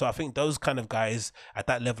 So I think those kind of guys at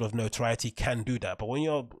that level of notoriety can do that. But when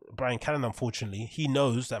you're Brian Callan, unfortunately, he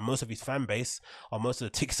knows that most of his fan base or most of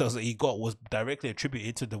the ticket sales that he got was directly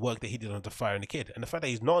attributed to the work that he did on The Firing a Kid. And the fact that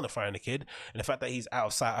he's not on The Firing a Kid, and the fact that he's out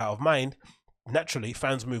of sight, out of mind, naturally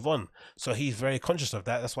fans move on. So he's very conscious of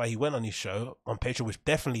that. That's why he went on his show on Patreon, which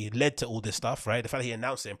definitely led to all this stuff, right? The fact that he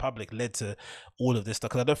announced it in public led to all of this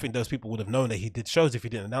stuff, because I don't think those people would have known that he did shows if he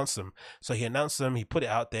didn't announce them. So he announced them, he put it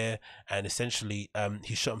out there, and essentially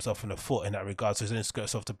he shot himself in the foot in that regard. So he's going to got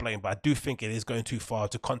himself to blame. But I do think it is going too far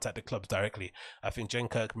to contact the clubs directly. I think Jen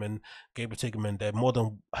Kirkman, Gabriel Tigman, they're more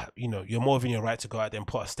than, you're more than your right to go out there and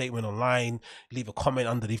put a statement online, leave a comment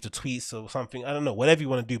underneath the tweets or something. I don't know, whatever you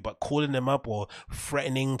want to do, but calling them up or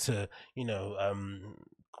threatening to,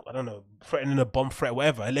 I don't know, threatening a bomb threat,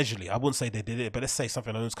 whatever, allegedly. I wouldn't say they did it, but let's say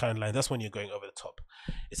something along those kind of lines. That's when you're going over the top.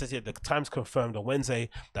 It says here, the Times confirmed on Wednesday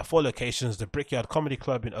that 4 locations, the Brickyard Comedy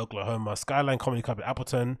Club in Oklahoma, Skyline Comedy Club in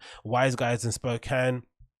Appleton, Wise Guys in Spokane,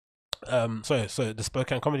 so the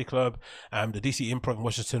Spokane Comedy Club, the DC Improv in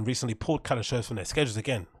Washington recently pulled Callen shows from their schedules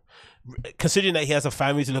again. Considering that he has a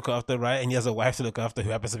family to look after, right, and he has a wife to look after who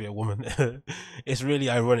happens to be a woman, it's really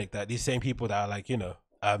ironic that these same people that are like, you know,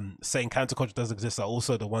 saying counterculture doesn't exist are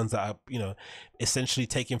also the ones that are, you know, essentially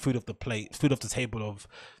taking food off the table of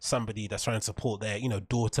somebody that's trying to support their, you know,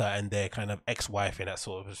 daughter and their kind of ex-wife in that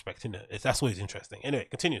sort of respect. You know, that's always interesting. Anyway,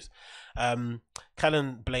 it continues.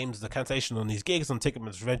 Callen blames the cancellation on these gigs on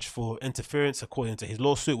Ticketman's vengeful interference, according to his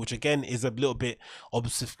lawsuit, which again is a little bit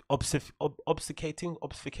obfuscating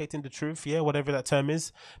the truth, yeah, whatever that term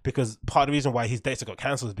is, because part of the reason why his dates got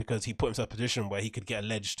cancelled is because he put himself in a position where he could get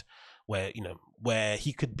alleged, where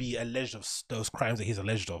he could be alleged of those crimes that he's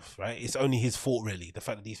alleged of, right? It's only his fault, really, the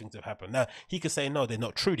fact that these things have happened. Now, he could say, no, they're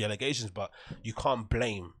not true, the allegations, but you can't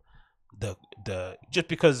blame the just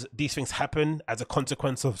because these things happen as a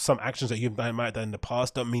consequence of some actions that you might have done in the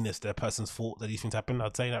past, don't mean it's the person's fault that these things happen.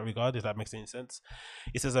 I'd say in that regard, if that makes any sense.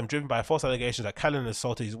 It says, I'm driven by false allegations that Callen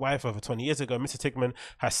assaulted his wife over 20 years ago. Mr. Tickman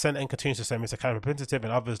has sent and continues to send Mr. Callen representative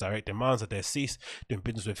and others direct demands that they cease doing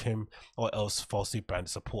business with him or else falsely branded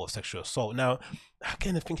support of sexual assault. Now,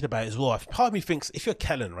 again, thinking about it as well, part of me thinks, if you're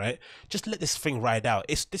Callen, right, just let this thing ride out.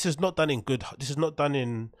 This is not done in good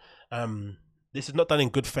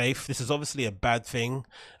faith. This is obviously a bad thing.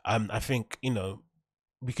 I think, you know,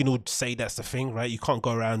 we can all say that's the thing, right? You can't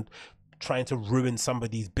go around trying to ruin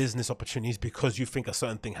somebody's business opportunities because you think a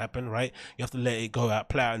certain thing happened, right? You have to let it go out,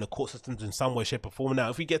 play out in the court systems in some way, shape, or form. Now,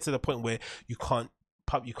 if we get to the point where you can't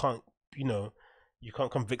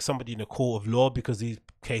convict somebody in a court of law because these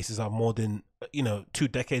cases are more than, 2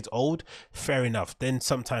 decades old, fair enough. Then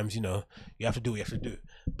sometimes, you have to do what you have to do.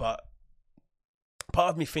 But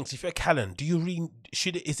part of me thinks, if you're Callen,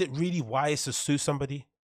 is it really wise to sue somebody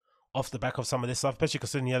off the back of some of this stuff, especially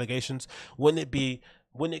considering the allegations? Wouldn't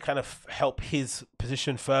it kind of help his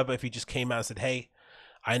position further if he just came out and said, hey,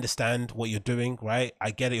 I understand what you're doing, right?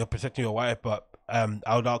 I get it, you're protecting your wife, but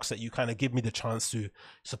I would ask that you kind of give me the chance to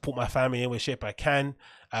support my family in any way, shape I can.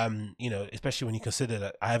 Especially when you consider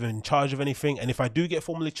that I haven't in charge of anything, and if I do get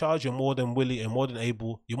formally charged, you're more than willing and more than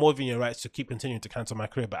able, you're more within your rights to keep continuing to cancel my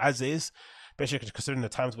career. But as is, especially considering the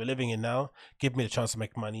times we're living in now, give me the chance to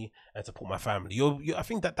make money and support my family. I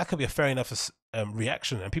think that could be a fair enough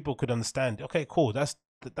reaction, and people could understand, okay, cool, that's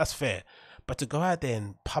fair. But to go out there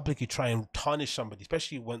and publicly try and tarnish somebody,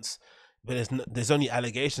 especially once there's only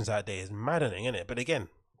allegations out there, is maddening, isn't it? But again,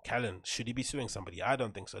 Callen, should he be suing somebody? I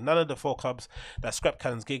don't think so. None of the 4 clubs that scrapped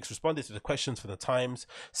Callen's gigs responded to the questions from the Times.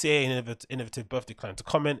 CA Innovative both declined to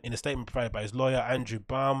comment. In a statement provided by his lawyer, Andrew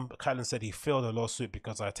Baum, Callen said he filed a lawsuit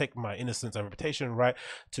because I take my innocence and reputation right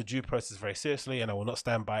to due process very seriously, and I will not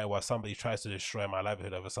stand by while somebody tries to destroy my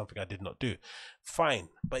livelihood over something I did not do. Fine,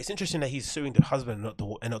 but it's interesting that he's suing the husband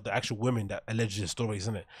and not the actual women that alleged the stories,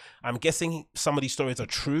 isn't it? I'm guessing some of these stories are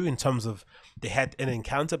true in terms of they had an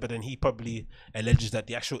encounter, but then he probably alleges that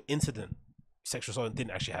the actual incident, sexual assault,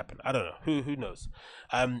 didn't actually happen. I don't know. Who knows?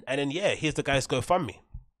 And then here's the guy's GoFundMe.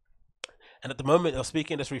 And at the moment of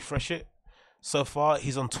speaking, let's refresh it. So far,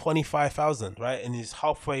 he's on 25,000, right? And he's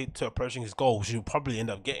halfway to approaching his goal, which he'll probably end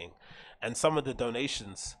up getting. And some of the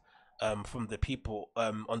donations from the people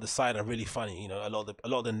on the side are really funny. A lot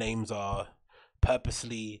of the names are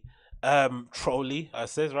purposely trolly. I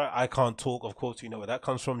says, right, I can't talk, of course, you know where that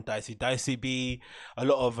comes from. Dicey B, a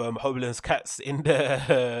lot of homeless cats in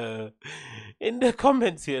the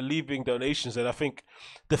comments here leaving donations. And I think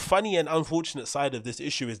the funny and unfortunate side of this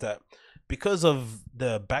issue is that because of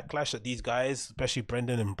the backlash that these guys, especially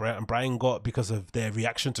Brendan and Brian, got because of their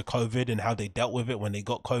reaction to COVID and how they dealt with it when they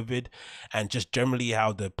got COVID, and just generally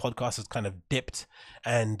how the podcast has kind of dipped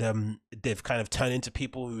and they've kind of turned into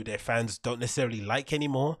people who their fans don't necessarily like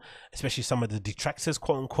anymore, especially some of the detractors,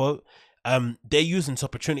 quote unquote. They're using this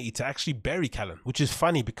opportunity to actually bury Callen, which is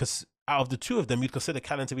funny because out of the two of them, you'd consider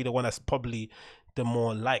Callen to be the one that's probably the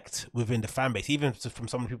more liked within the fan base. Even from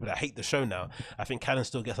some people that hate the show now, I think Callen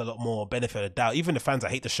still gets a lot more benefit of doubt. Even the fans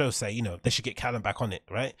that hate the show say, they should get Callen back on it,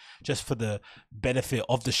 right? Just for the benefit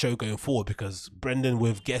of the show going forward, because Brendan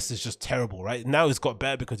with guests is just terrible, right? Now he's got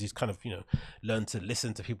better because he's kind of, learned to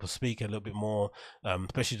listen to people speak a little bit more,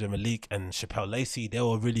 especially the Malik and Chappelle Lacey. They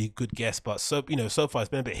were really good guests, but so far it's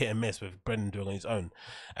been a bit hit and miss with Brendan doing on his own.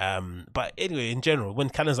 But anyway, in general, when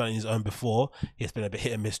Callen's on his own before, it's been a bit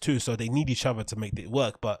hit and miss too, so they need each other to make it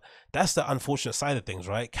work. But that's the unfortunate side of things,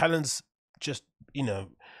 right? Callen's just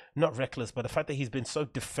not reckless, but the fact that he's been so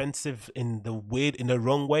defensive in the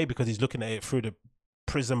wrong way, because he's looking at it through the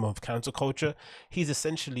prism of cancel culture. He's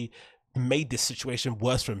essentially made this situation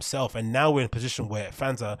worse for himself, and now we're in a position where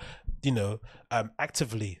fans are,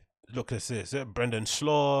 actively, look at this, Brendan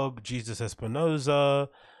Schlob, Jesus Espinoza,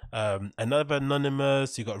 another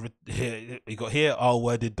anonymous. You got here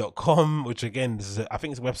rworded.com, which again is I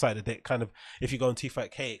think it's a website that they kind of, if you go on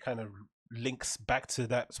T5K, it kind of links back to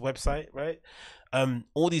that website, right?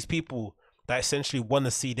 All these people that essentially want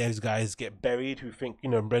to see those guys get buried, who think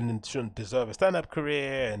Brendan shouldn't deserve a stand-up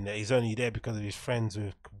career and he's only there because of his friends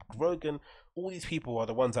with Rogan. All these people are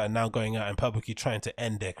the ones that are now going out and publicly trying to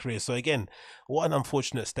end their careers. So again, what an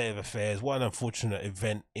unfortunate state of affairs, what an unfortunate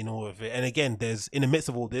event in all of it. And again, there's, in the midst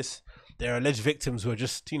of all this, there are alleged victims who are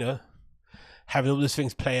just having all these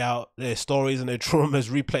things play out, their stories and their traumas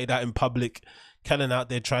replayed out in public. Kellen out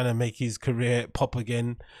there trying to make his career pop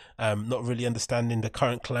again, not really understanding the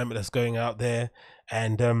current climate that's going out there.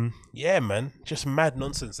 And yeah, man, just mad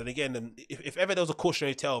nonsense. And again, if ever there was a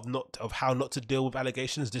cautionary tale of how not to deal with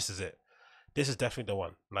allegations, this is it. This is definitely the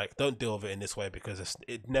one. Like, don't deal with it in this way, because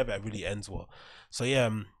it never really ends well. So yeah,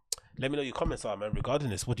 let me know your comments are, man, regarding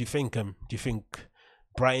this. What do you think? Do you think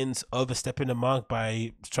Brighton's overstepping the mark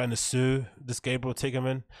by trying to sue this Gabriel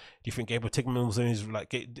Tiggerman? Do you think Gabriel Tiggerman was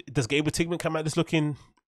does Gabriel Tiggerman come out this looking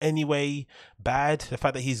anyway bad? The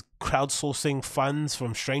fact that he's crowdsourcing funds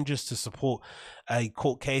from strangers to support a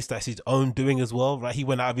court case that's his own doing as well, right? He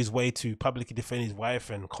went out of his way to publicly defend his wife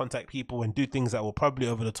and contact people and do things that were probably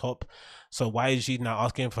over the top. So why is she now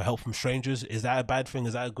asking for help from strangers? Is that a bad thing?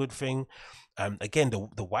 Is that a good thing? Again,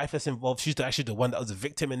 the wife that's involved, she's actually the one that was a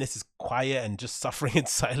victim, and this is quiet and just suffering in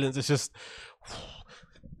silence. It's just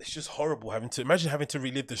horrible having to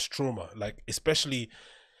relive this trauma, like, especially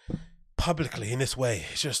publicly in this way.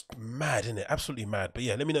 It's just mad, isn't it? Absolutely mad. But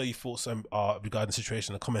yeah, let me know your thoughts regarding the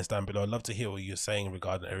situation in the comments down below. I'd love to hear what you're saying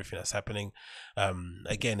regarding everything that's happening.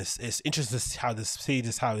 Again, it's interesting to see how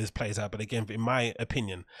this plays out. But again, in my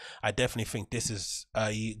opinion, I definitely think this is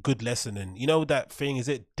a good lesson. And that thing,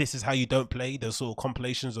 this is how you don't play. There's sort of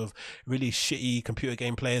compilations of really shitty computer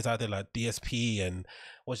game players out there, like DSP and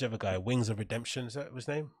what's the other guy, Wings of Redemption, is that his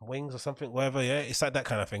name, Wings or something, whatever. Yeah, it's like that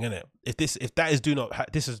kind of thing, isn't it? This is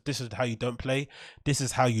how you don't play. This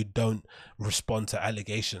is how you don't respond to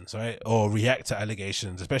allegations, right? Or react to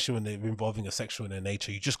allegations, especially when they're involving a sexual in their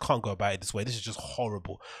nature. You just can't go about it this way. This is just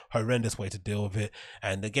horrendous way to deal with it.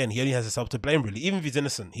 And again, he only has himself to blame, really. Even if he's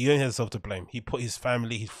innocent, he only has himself to blame. He put his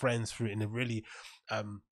family, his friends through it in a really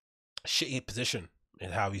shitty position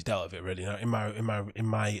in how he's dealt with it, really, in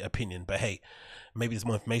my opinion. But hey, maybe there's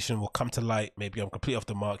more information will come to light. Maybe I'm completely off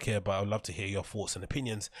the mark here, but I'd love to hear your thoughts and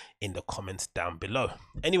opinions in the comments down below.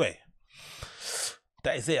 Anyway,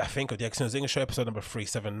 that is it, I think, of the Agostinho Zinga Show, episode number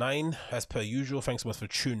 379. As per usual, thanks so much for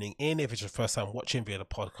tuning in. If it's your first time watching via the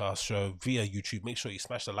podcast show via YouTube, make sure you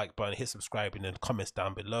smash the like button, hit subscribe in the comments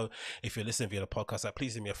down below. If you're listening via the podcast,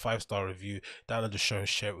 please leave me a 5-star review, download the show and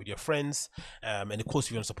share it with your friends. And of course,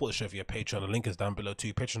 if you want to support the show via Patreon, the link is down below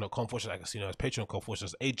too. Patreon.com/Agostinho,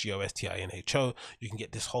 Patreon.com/AGOSTINHO. You can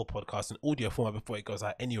get this whole podcast in audio format before it goes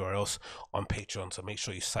out anywhere else on Patreon. So make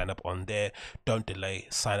sure you sign up on there. Don't delay,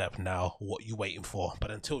 sign up now. What you waiting for? But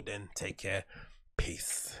until then, take care.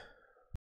 Peace.